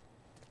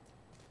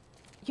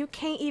 You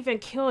can't even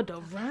kill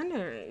the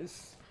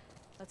runners.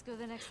 Let's go to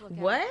the next lookout.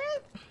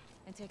 What?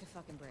 And take a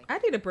fucking break. I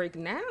need a break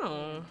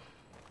now.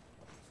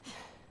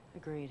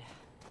 Agreed.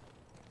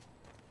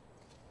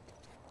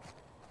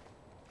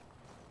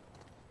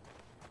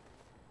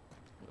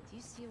 Wait, do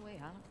you see a way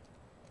out?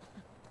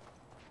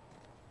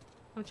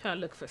 I'm trying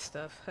to look for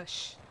stuff.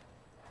 Hush.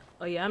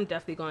 Oh yeah, I'm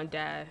definitely gonna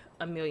die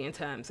a million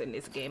times in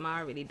this game. I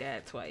already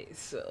died twice,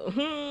 so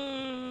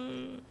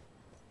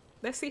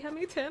let's see how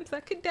many times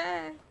I could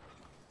die.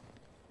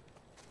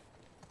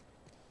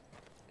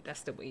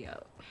 That's the way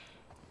out.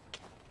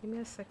 Give me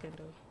a second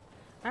though.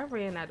 I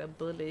ran out of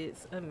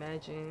bullets.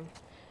 Imagine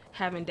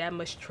having that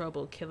much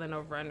trouble killing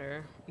a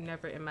runner.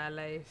 Never in my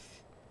life.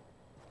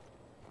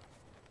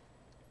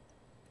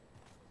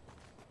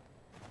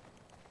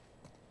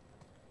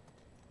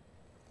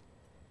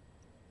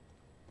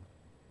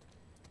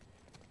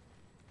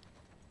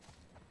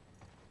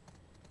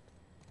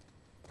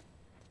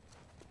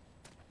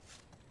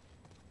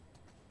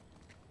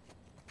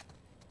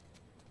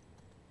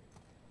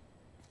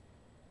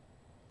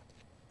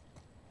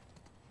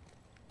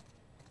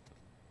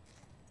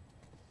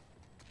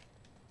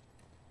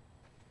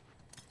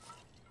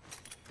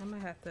 I'm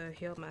gonna have to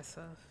heal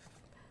myself,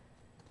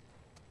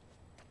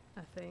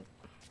 I think.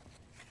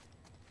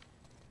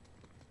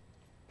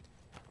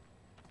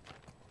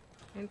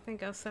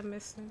 Anything else I'm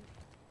missing?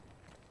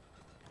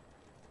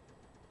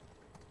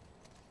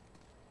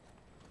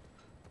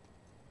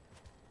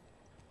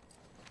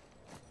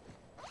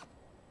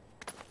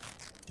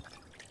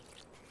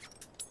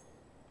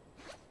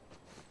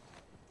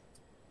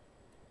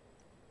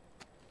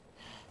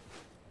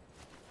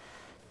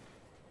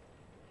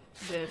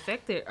 The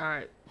infected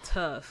are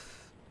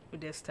tough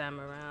this time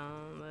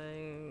around,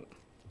 like,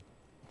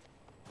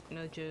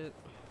 no joke.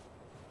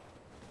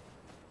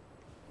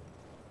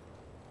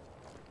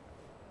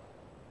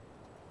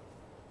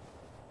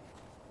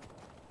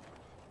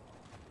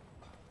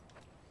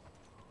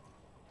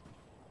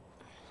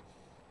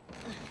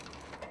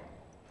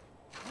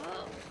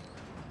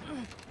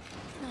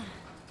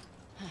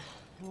 I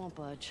won't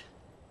budge.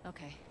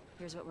 Okay,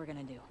 here's what we're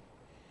gonna do.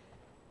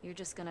 You're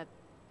just gonna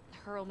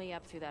hurl me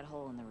up through that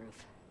hole in the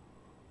roof.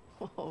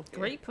 Okay.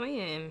 Great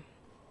plan.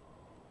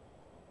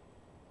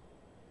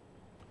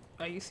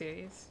 Are you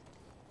serious?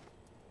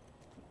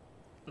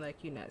 Like,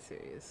 you're not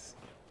serious.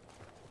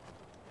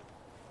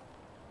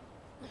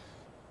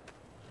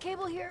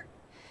 Cable here.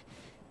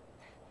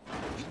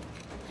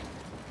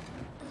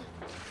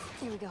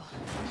 Here we go.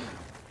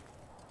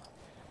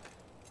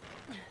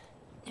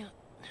 Yeah.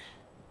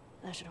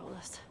 That should hold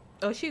us.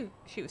 Oh, she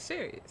was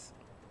serious.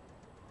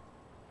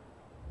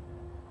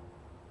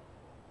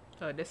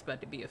 Oh, this about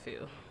to be a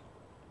fail.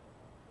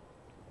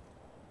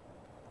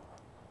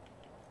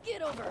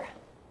 Get over.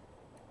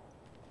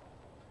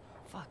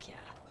 Fuck yeah.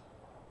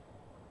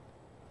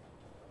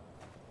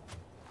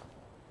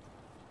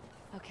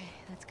 Okay,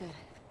 that's good.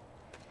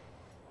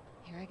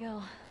 Here I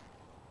go.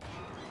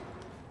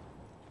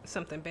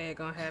 Something bad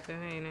gonna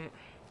happen, ain't it?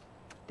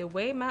 The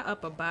way my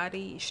upper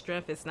body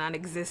strength is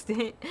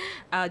non-existent,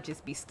 I'll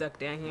just be stuck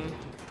down here.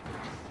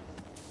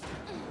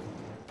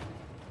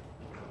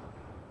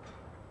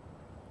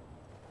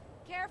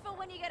 Careful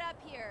when you get up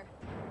here.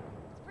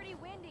 It's pretty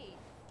windy.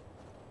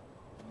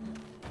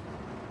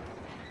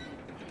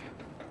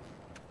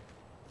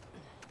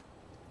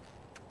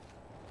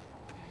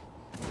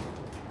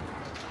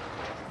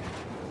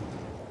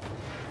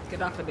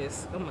 Get off of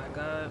this. Oh my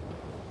god.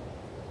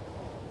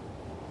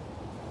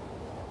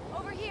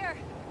 Over here.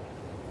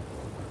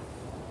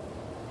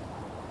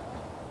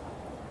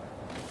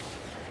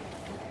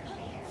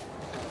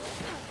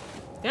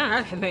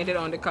 Yeah, I landed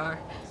on the car.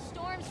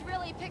 Storm's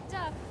really picked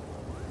up.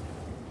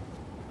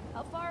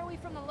 How far are we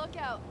from the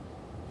lookout?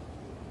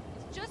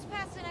 It's just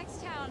past the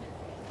next town.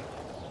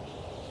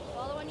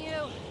 Following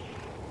you.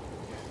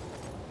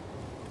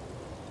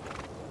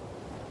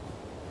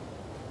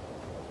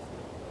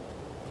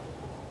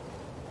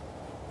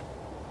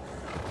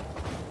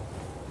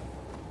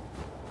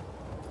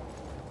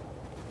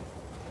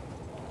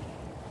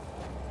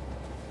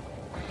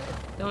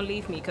 Don't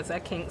leave me, because I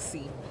can't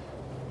see.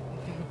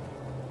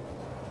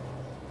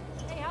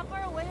 Hey, how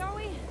far away are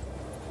we?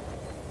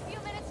 A few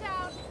minutes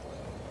out.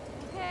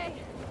 Okay.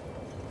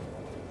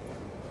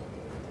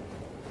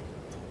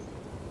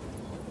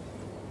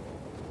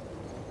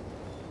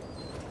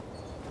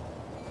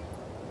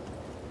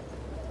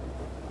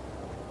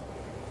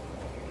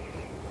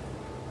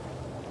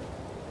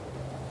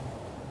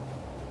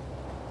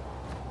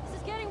 This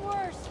is getting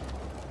worse.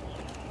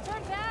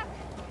 Turn back.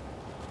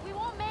 We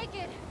won't make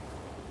it.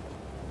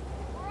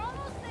 We're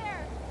almost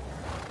there.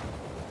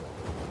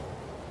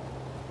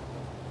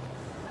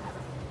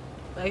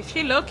 Like,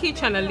 she low-key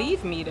trying to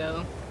leave me,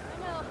 though. I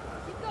know.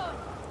 Keep going.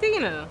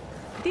 Dina.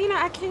 Dina,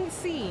 I can't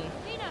see.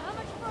 Dina, how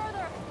much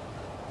further?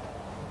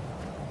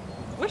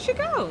 Where'd she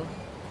go?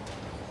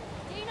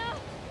 Dina?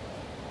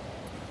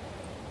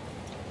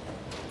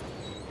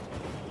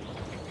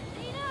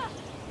 Dina?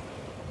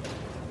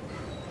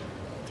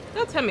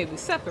 Don't tell me we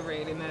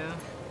separated now.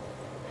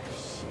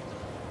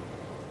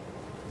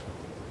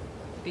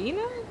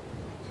 Dina?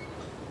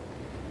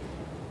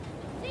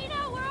 Dina,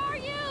 where are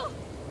you?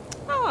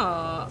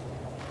 Oh.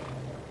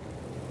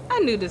 I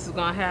knew this was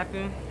gonna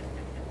happen.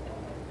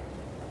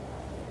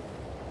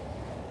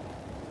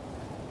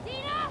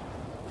 Dina?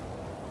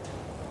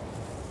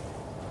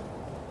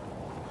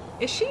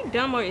 Is she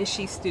dumb or is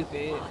she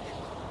stupid?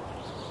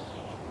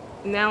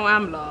 Now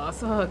I'm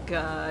lost. Oh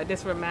god,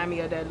 this remind me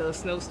of that little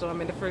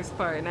snowstorm in the first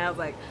part, and I was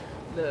like,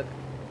 look,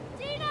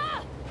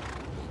 Tina!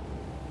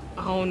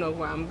 I don't know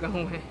where I'm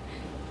going.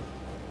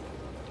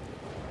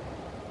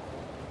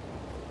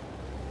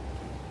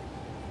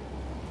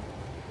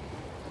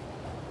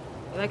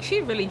 Like,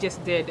 she really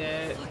just did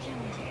that.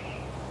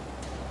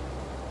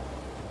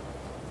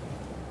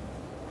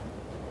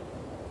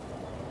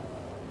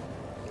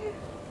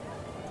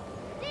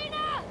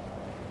 Tina!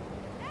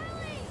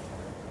 Ellie!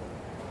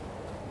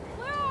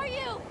 Where are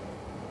you?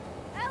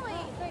 Ellie!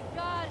 Oh, thank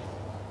God.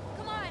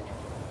 Come on,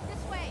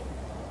 this way.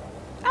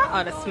 I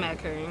ought to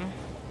smack her.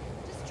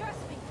 Just trust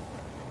me.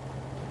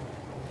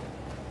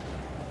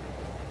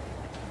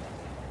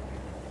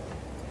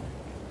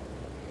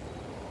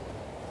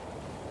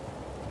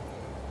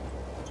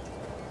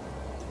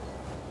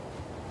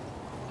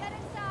 Get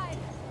inside.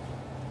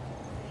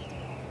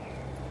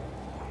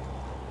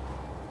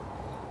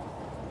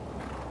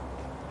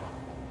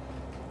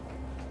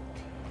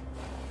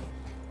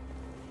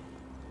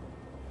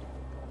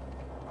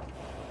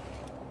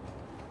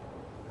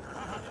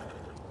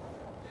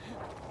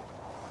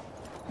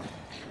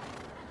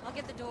 I'll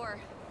get the door.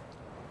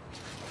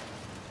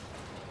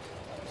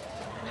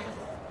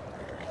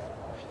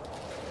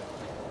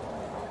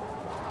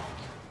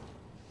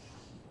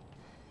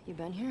 You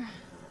been here?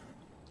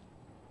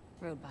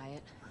 Rode by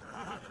it.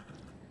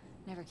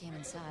 Never came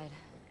inside.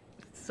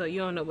 So you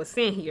don't know what's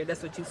in here,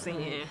 that's what you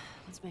saying.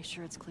 Let's make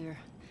sure it's clear.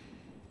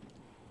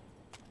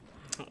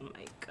 Oh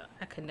my god,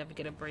 I could never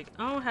get a break.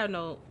 I don't have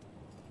no...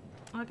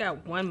 I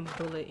got one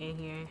bullet in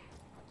here.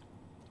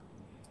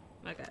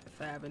 I got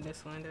 5 in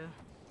this one though.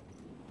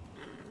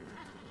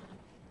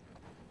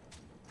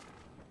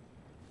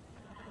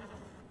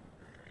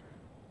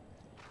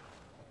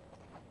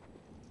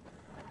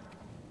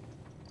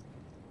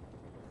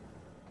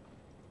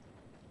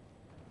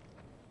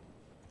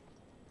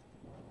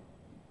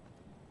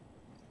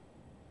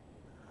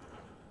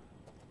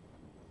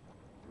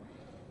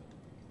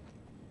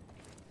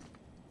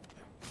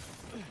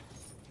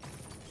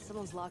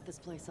 Someone's locked this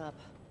place up.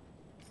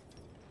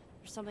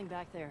 There's something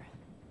back there.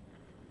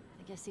 I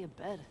think I see a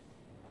bed.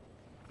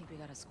 Think we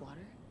got a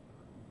squatter?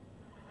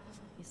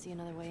 You see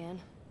another way in?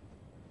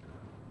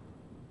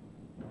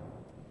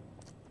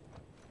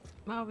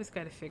 I always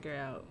gotta figure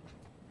out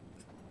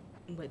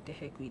what the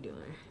heck we doing.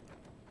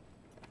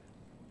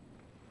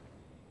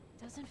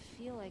 Doesn't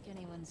feel like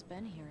anyone's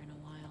been here in a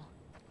while.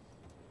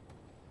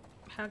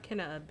 How can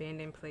an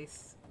abandoned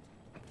place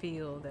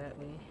feel that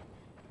way?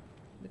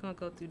 We're gonna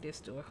go through this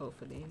door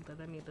hopefully, but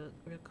let me look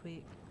real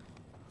quick.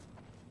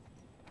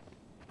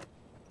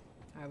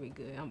 Are we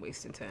good? I'm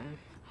wasting time.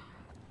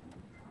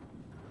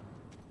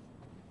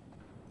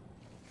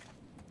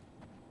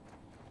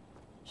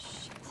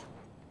 Shit.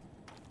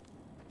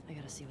 I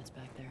gotta see what's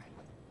back there.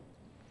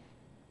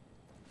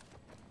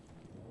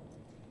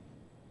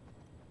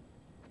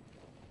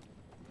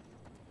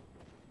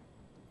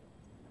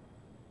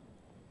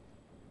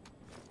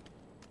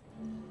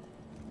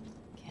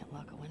 Can't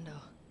lock a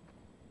window.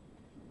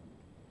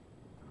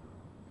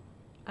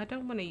 I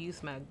don't want to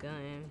use my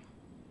gun.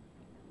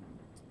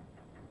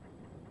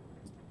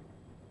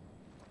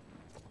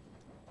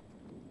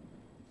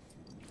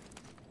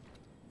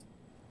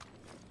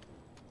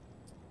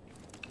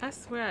 I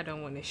swear I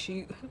don't want to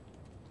shoot.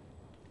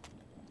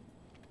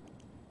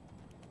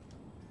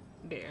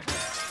 There.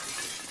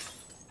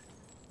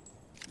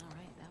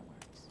 Alright, that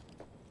works.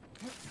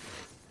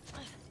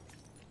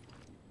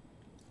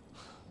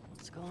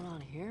 What's going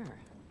on here?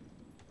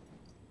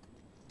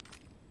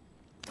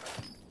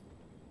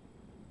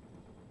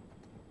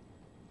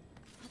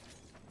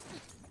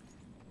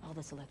 All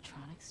this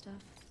electronic stuff?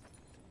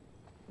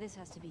 This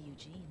has to be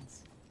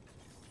Eugene's.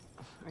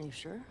 Are you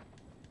sure?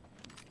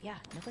 Yeah,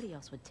 nobody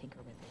else would tinker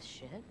with this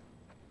shit.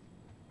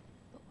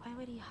 But why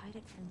would he hide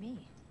it from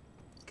me?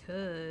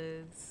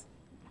 Cause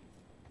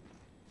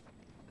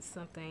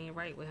something ain't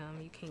right with him.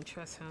 You can't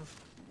trust him.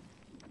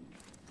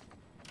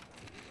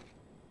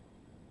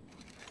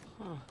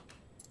 Huh.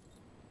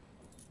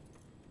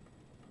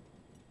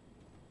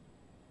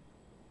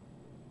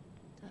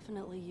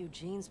 Definitely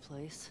Eugene's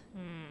place.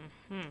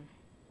 Mm-hmm.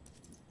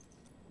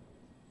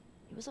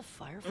 He was a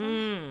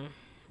firefighter?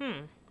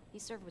 Mm-hmm. He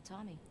served with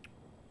Tommy.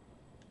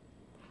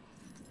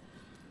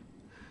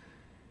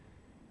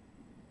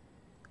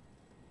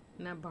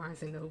 Not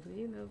Barnes and Noble,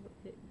 you know.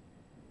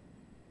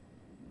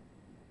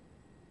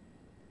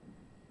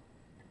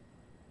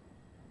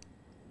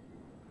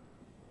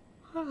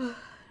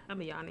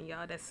 I'm yawning,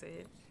 y'all. That's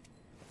it.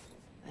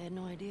 I had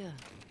no idea.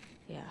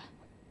 Yeah.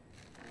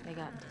 They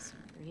got into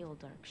some real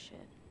dark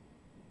shit.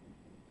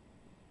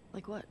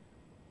 Like what?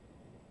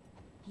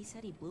 He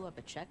said he blew up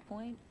a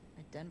checkpoint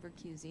at Denver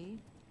QZ,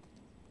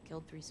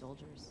 killed 3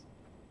 soldiers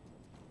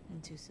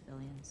and 2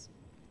 civilians.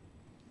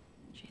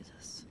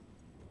 Jesus.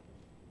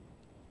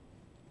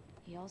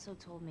 He also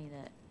told me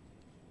that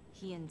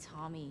he and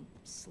Tommy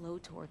slow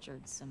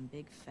tortured some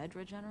big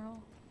Fedra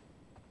general.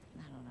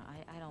 I don't know.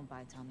 I don't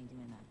buy Tommy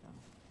doing that,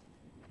 though.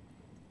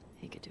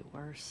 He could do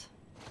worse.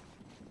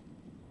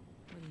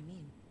 What do you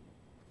mean?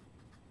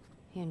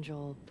 He and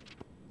Joel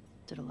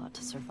did a lot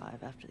to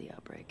survive after the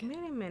outbreak. Wait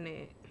a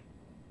minute.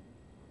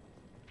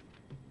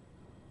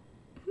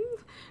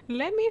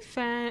 Let me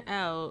find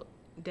out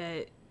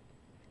that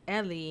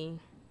Ellie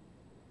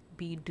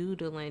be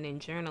doodling and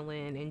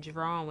journaling and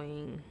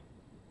drawing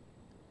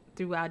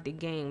throughout the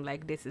game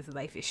like this is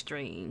Life is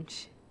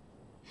Strange.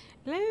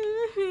 Let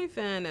me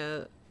find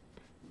out.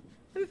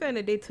 Let me find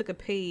out they took a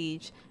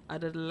page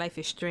out of the Life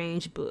is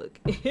Strange book.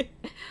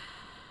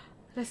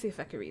 Let's see if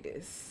I can read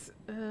this.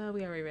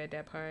 We already read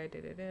that part.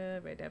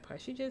 Read that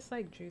part. She just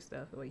like drew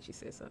stuff. Wait, she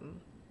said something.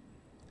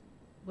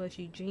 Was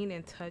Eugene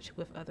in touch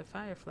with other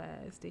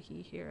Fireflies? Did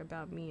he hear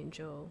about me and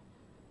Joel?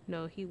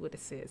 No, he would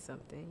have said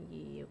something.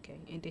 Yeah, okay.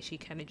 And then she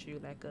kind of drew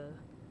like a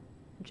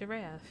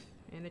giraffe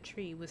and a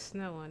tree with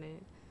snow on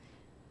it.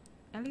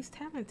 At least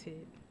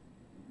talented.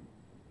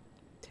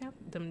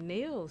 Them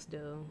nails,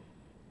 though.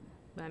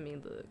 I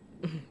mean, look,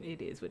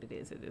 it is what it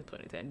is at this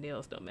point in time.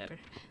 Nails don't matter.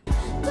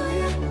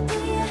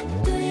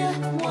 Do you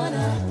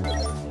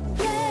wanna